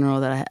his funeral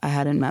that I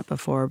hadn't met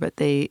before, but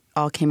they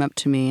all came up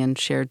to me and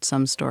shared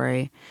some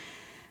story.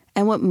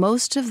 And what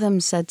most of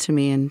them said to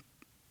me in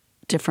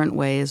different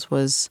ways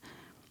was,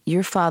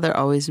 your father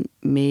always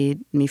made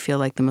me feel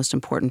like the most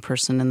important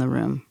person in the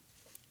room.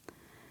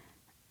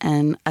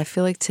 And I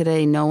feel like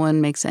today no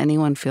one makes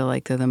anyone feel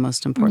like they're the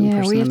most important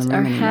person in the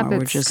room anymore. Our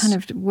habits kind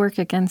of work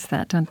against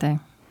that, don't they?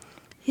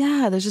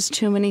 Yeah, there's just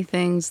too many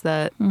things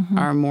that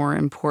are more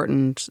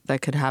important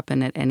that could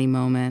happen at any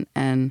moment.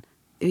 And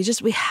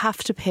we have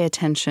to pay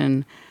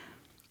attention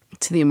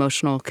to the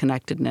emotional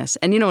connectedness.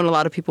 And, and a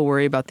lot of people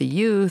worry about the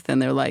youth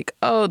and they're like,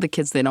 oh, the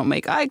kids, they don't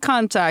make eye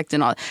contact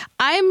and all.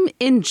 I'm,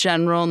 in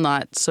general,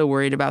 not so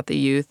worried about the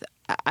youth.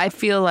 I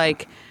feel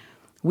like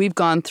we've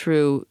gone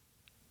through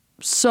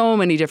so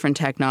many different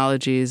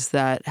technologies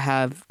that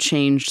have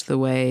changed the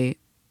way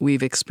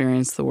we've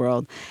experienced the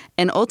world.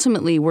 And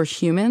ultimately, we're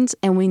humans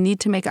and we need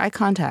to make eye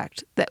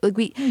contact. That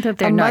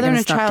a mother and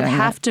a child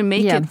have to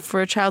make it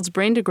for a child's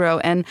brain to grow.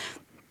 And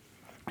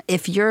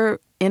if you're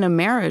in a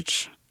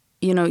marriage,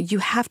 you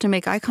have to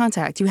make eye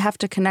contact. You have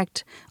to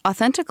connect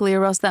authentically,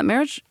 or else that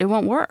marriage, it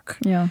won't work.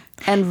 Yeah.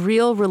 And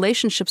real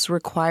relationships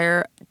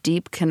require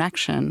deep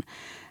connection.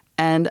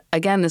 And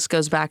again, this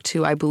goes back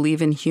to, I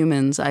believe in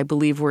humans. I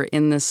believe we're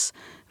in this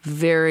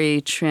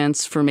very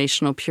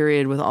transformational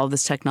period with all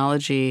this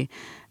technology,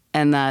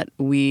 and that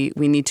we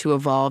need to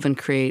evolve and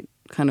create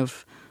kind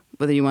of,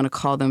 whether you want to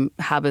call them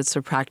habits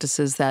or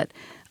practices that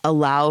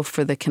allow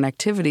for the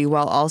connectivity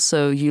while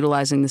also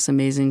utilizing this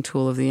amazing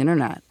tool of the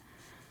internet.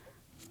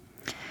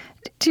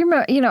 Do you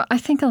remember, I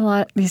think a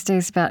lot these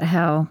days about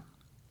how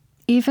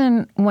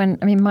even when,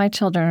 my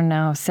children are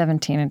now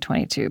 17 and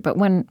 22, but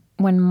when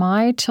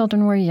my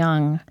children were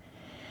young,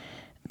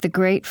 the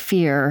great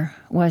fear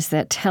was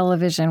that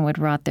television would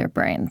rot their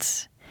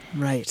brains.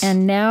 Right.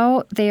 And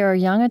now they are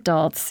young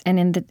adults,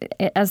 and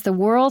as the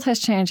world has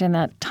changed in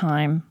that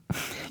time,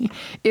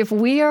 if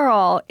we are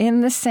all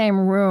in the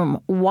same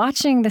room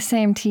watching the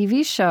same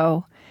TV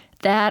show,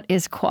 that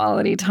is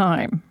quality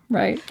time,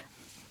 right?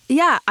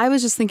 Yeah, I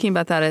was just thinking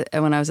about that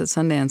when I was at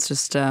Sundance.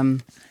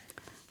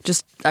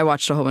 I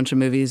watched a whole bunch of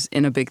movies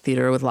in a big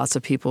theater with lots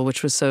of people,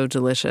 which was so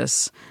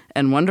delicious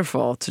and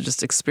wonderful to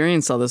just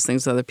experience all those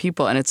things with other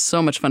people. And it's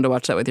so much fun to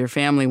watch that with your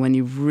family when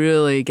you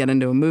really get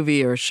into a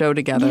movie or a show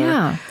together.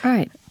 Yeah,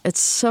 right.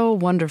 It's so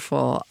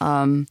wonderful.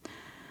 But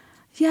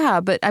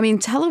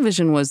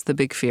television was the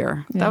big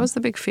fear. Yeah. That was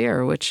the big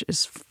fear, which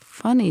is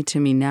funny to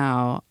me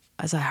now.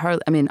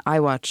 I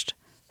watched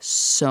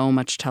so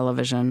much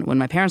television when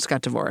my parents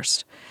got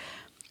divorced.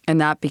 And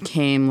that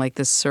became like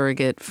this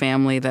surrogate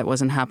family that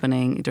wasn't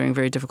happening during a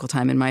very difficult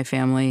time in my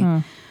family.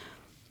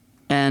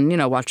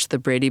 And, watched the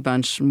Brady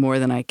Bunch more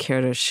than I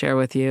care to share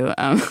with you.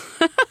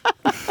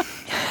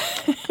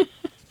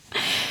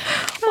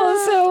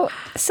 Well,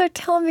 so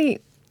tell me,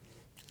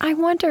 I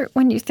wonder,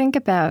 when you think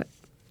about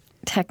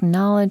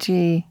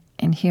technology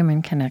and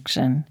human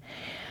connection,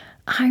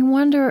 I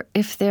wonder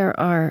if there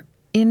are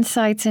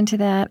insights into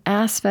that,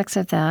 aspects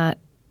of that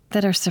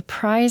are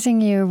surprising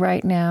you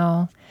right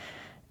now,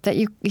 that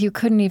you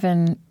couldn't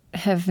even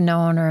have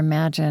known or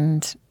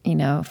imagined,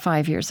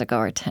 5 years ago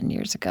or 10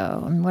 years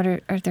ago? And what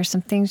are there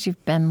some things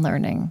you've been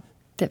learning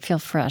that feel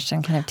fresh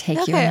and kind of take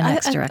you in the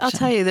next direction? I'll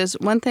tell you, there's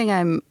one thing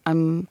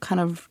I'm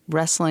kind of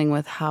wrestling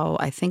with how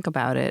I think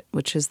about it,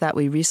 which is that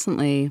we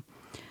recently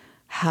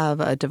have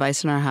a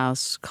device in our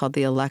house called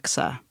the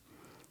Alexa.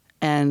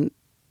 And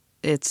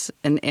it's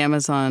an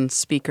Amazon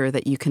speaker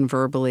that you can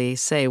verbally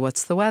say,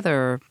 what's the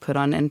weather, or put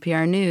on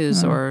NPR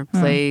News, or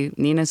play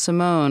Nina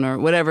Simone, or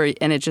whatever,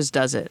 and it just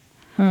does it.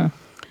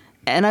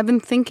 And I've been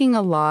thinking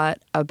a lot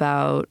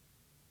about,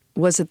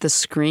 was it the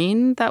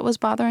screen that was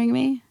bothering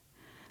me?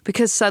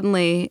 Because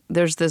suddenly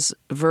there's this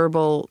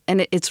verbal,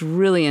 and it's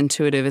really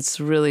intuitive. It's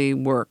really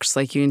works.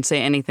 Like you can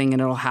say anything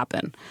and it'll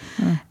happen.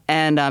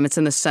 And it's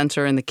in the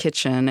center in the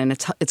kitchen, and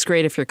it's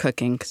great if you're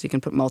cooking because you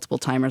can put multiple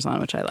timers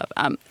on, which I love.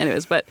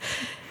 But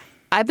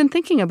I've been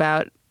thinking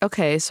about,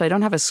 okay, so I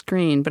don't have a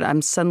screen, but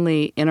I'm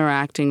suddenly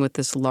interacting with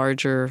this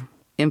larger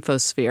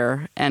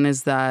infosphere. And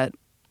is that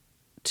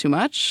too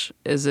much?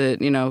 Is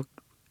it,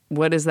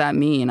 what does that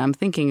mean? I'm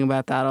thinking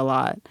about that a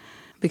lot.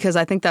 Because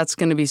I think that's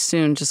going to be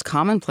soon just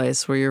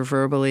commonplace, where you're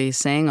verbally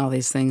saying all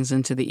these things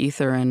into the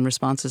ether and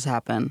responses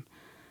happen.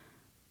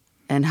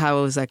 And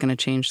how is that going to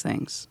change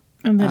things?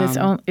 And that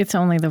it's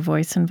only the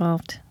voice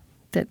involved.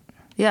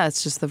 Yeah,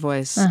 it's just the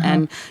voice.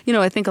 And,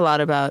 I think a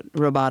lot about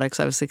robotics,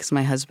 obviously, because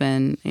my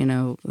husband,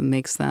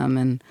 makes them.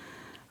 And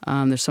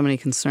there's so many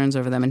concerns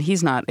over them. And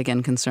he's not,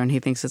 again, concerned. He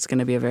thinks it's going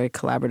to be a very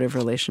collaborative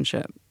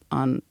relationship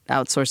on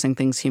outsourcing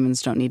things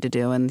humans don't need to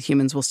do. And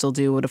humans will still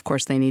do what, of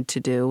course, they need to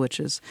do, which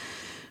is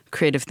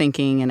creative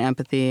thinking and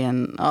empathy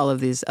and all of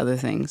these other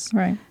things.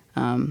 Right.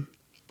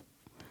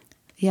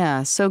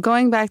 Yeah. So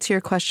going back to your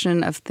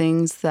question of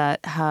things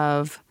that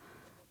have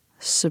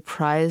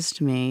surprised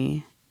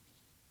me,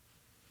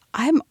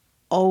 I'm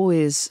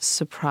always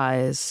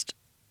surprised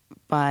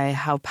by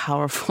how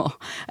powerful,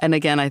 and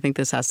again, I think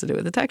this has to do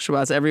with the texture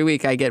bots. Every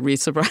week I get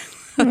re-surprised.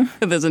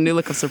 There's a new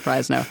look of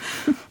surprise now,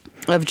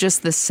 of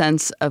just the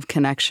sense of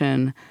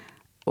connection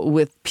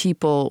with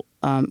people,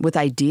 with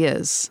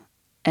ideas.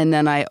 And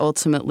then I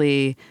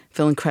ultimately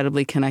feel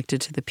incredibly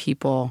connected to the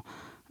people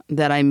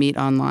that I meet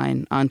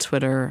online, on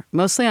Twitter,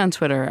 mostly on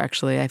Twitter,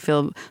 actually. I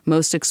feel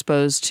most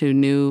exposed to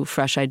new,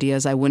 fresh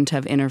ideas I wouldn't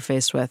have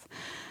interfaced with.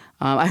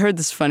 I heard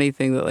this funny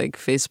thing that, like,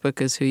 Facebook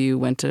is who you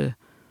went to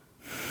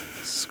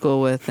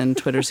school with and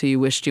Twitter's who you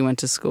wished you went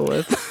to school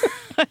with,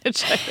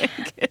 which I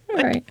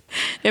think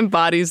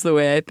embodies the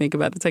way I think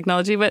about the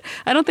technology. But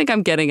I don't think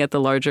I'm getting at the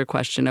larger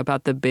question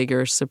about the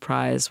bigger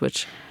surprise,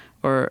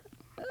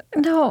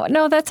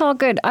 No, that's all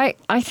good. I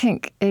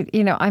think,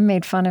 I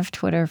made fun of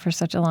Twitter for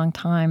such a long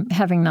time,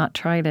 having not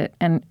tried it.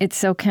 And it's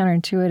so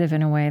counterintuitive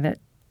in a way that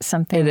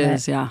something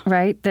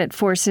that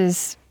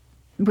forces,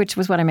 which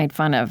was what I made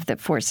fun of, that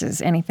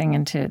forces anything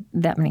into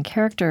that many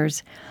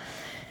characters,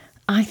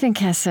 I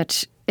think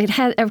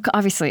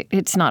obviously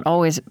it's not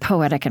always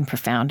poetic and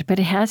profound, but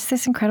it has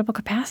this incredible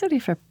capacity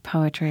for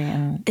poetry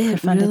and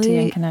profundity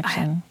and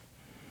connection.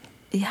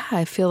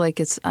 I feel like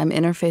I'm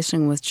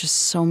interfacing with just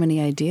so many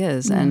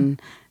ideas, and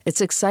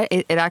it's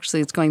exciting.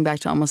 It's going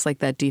back to almost like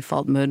that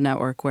default mode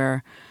network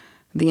where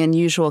the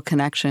unusual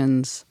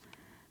connections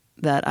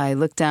that I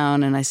look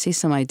down and I see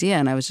some idea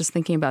and I was just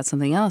thinking about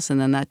something else,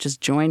 and then that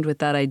just joined with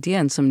that idea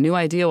and some new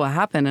idea will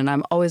happen, and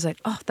I'm always like,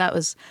 oh,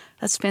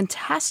 that's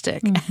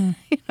fantastic.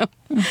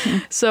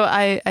 So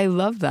I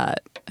love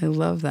that. I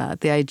love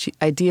that. The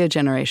idea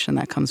generation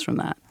that comes from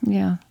that.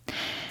 Yeah.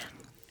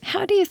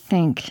 How do you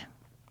think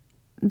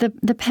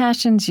the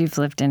passions you've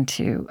lived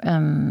into,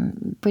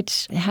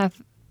 which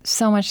have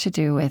so much to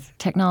do with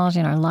technology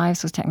and our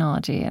lives with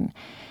technology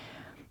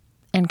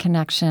and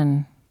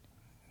connection,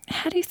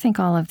 how do you think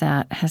all of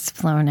that has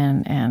flown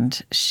in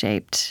and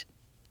shaped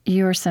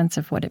your sense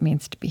of what it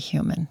means to be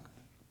human?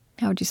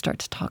 How would you start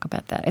to talk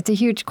about that? It's a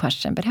huge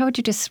question, but where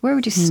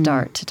would you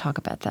start to talk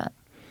about that?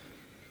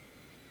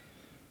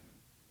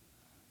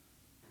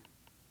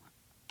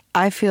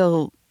 I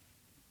feel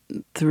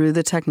through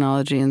the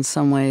technology, in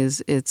some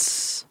ways,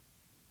 it's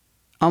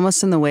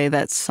almost in the way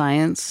that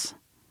science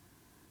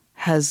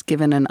has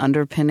given an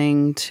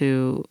underpinning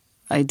to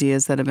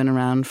ideas that have been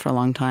around for a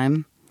long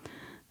time.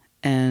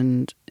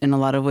 And in a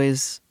lot of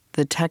ways,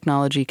 the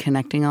technology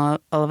connecting all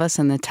of us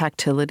and the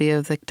tactility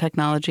of the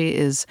technology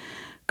is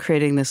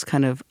creating this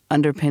kind of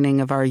underpinning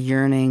of our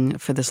yearning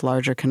for this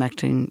larger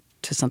connecting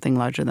to something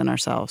larger than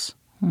ourselves.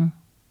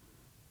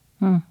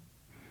 Does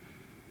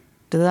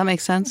that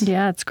make sense?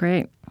 Yeah, it's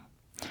great.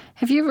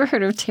 Have you ever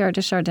heard of Teilhard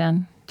de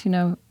Chardin? Do you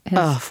know his?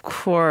 Oh, of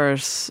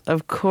course.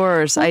 Well,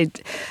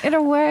 in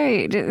a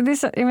way,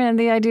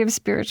 the idea of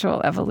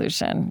spiritual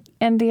evolution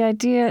and the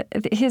idea,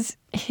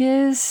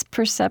 his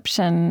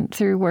perception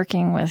through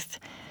working with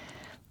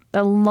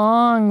a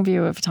long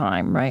view of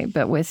time, right?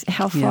 But with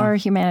how far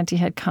humanity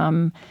had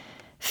come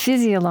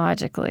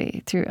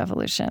physiologically through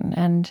evolution,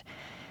 and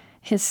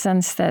his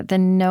sense that the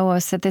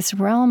nous, that this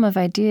realm of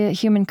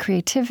human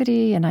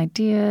creativity and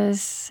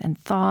ideas and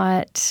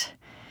thought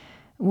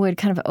would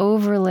kind of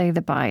overlay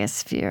the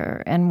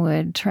biosphere and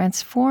would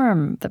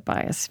transform the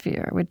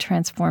biosphere, would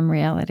transform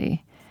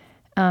reality.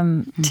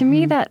 To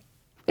me, that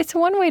it's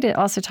one way to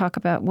also talk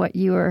about what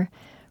you're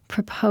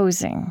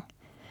proposing.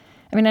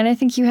 I mean, and I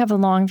think you have a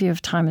long view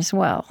of time as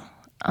well,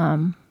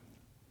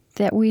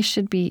 that we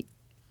should be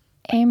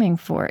aiming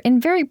for in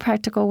very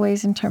practical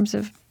ways in terms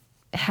of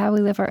how we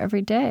live our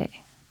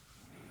everyday.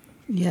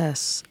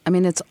 Yes. I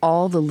mean, it's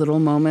all the little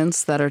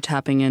moments that are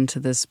tapping into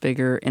this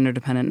bigger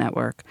interdependent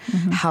network.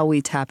 How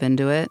we tap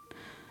into it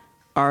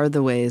are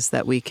the ways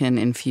that we can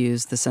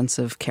infuse the sense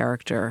of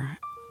character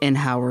in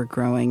how we're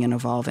growing and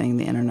evolving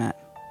the internet.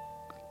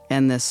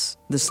 And this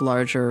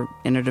larger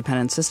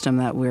interdependent system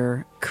that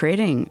we're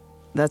creating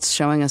that's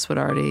showing us what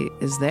already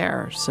is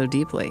there so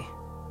deeply.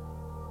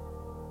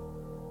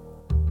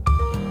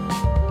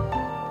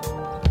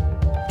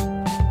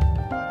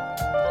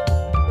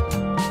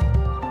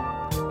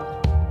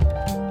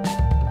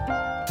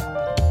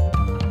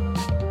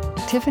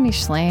 Tiffany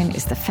Shlain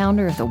is the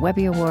founder of the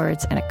Webby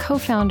Awards and a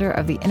co-founder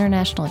of the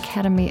International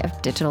Academy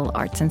of Digital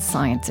Arts and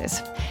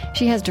Sciences.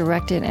 She has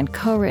directed and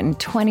co-written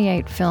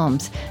 28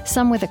 films,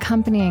 some with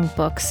accompanying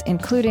books,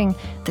 including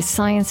The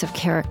Science of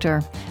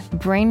Character,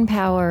 Brain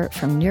Power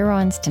from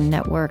Neurons to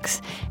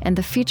Networks, and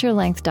the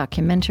feature-length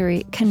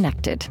documentary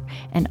Connected,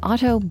 an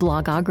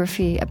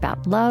autoblogography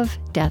about love,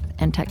 death,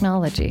 and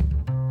technology.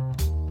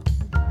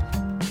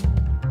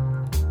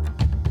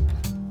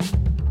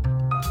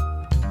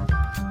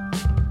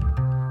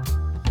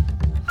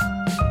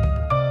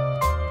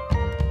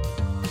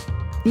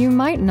 You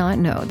might not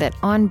know that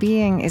On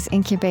Being is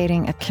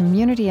incubating a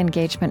community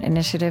engagement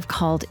initiative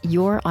called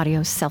Your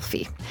Audio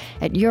Selfie.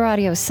 At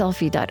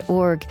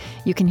youraudioselfie.org,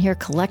 you can hear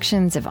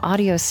collections of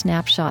audio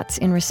snapshots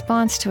in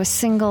response to a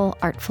single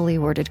artfully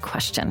worded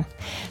question.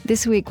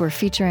 This week, we're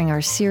featuring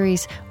our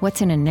series,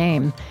 What's in a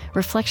Name?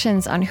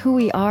 Reflections on who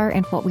we are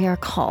and what we are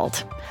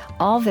called.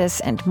 All this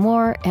and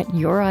more at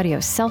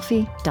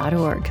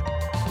youraudioselfie.org.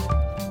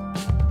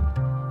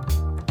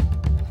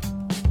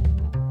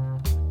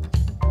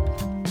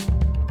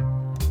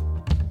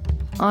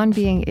 On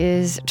Being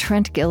is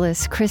Trent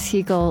Gillis, Chris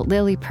Heagle,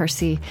 Lily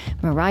Percy,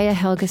 Mariah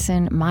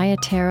Helgeson, Maya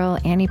Terrell,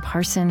 Annie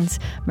Parsons,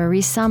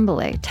 Marie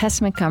Sambale,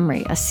 Tess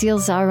Montgomery, Asil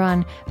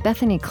Zaran,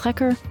 Bethany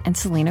Klecker, and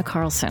Selena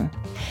Carlson.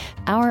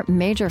 Our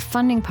major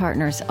funding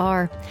partners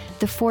are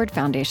the Ford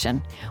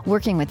Foundation,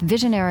 working with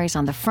visionaries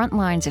on the front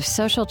lines of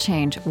social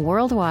change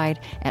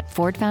worldwide at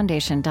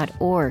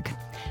fordfoundation.org.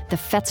 The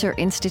Fetzer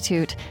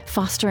Institute,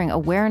 fostering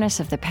awareness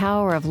of the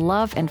power of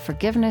love and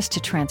forgiveness to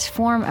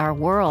transform our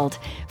world.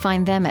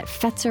 Find them at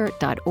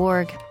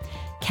fetzer.org.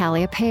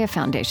 Calliopeia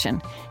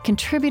Foundation,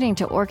 contributing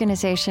to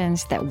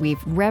organizations that weave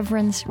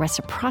reverence,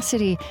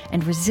 reciprocity,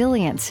 and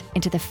resilience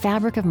into the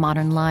fabric of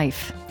modern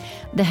life.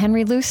 The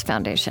Henry Luce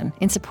Foundation,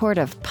 in support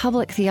of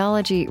public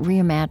theology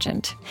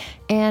reimagined.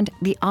 And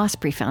the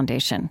Osprey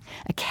Foundation,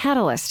 a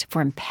catalyst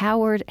for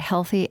empowered,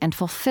 healthy, and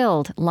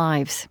fulfilled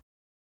lives.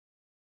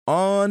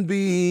 On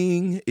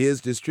Being is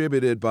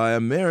distributed by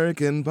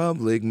American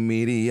Public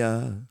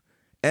Media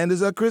and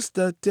is a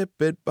Krista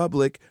Tippett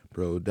Public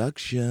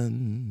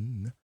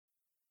production.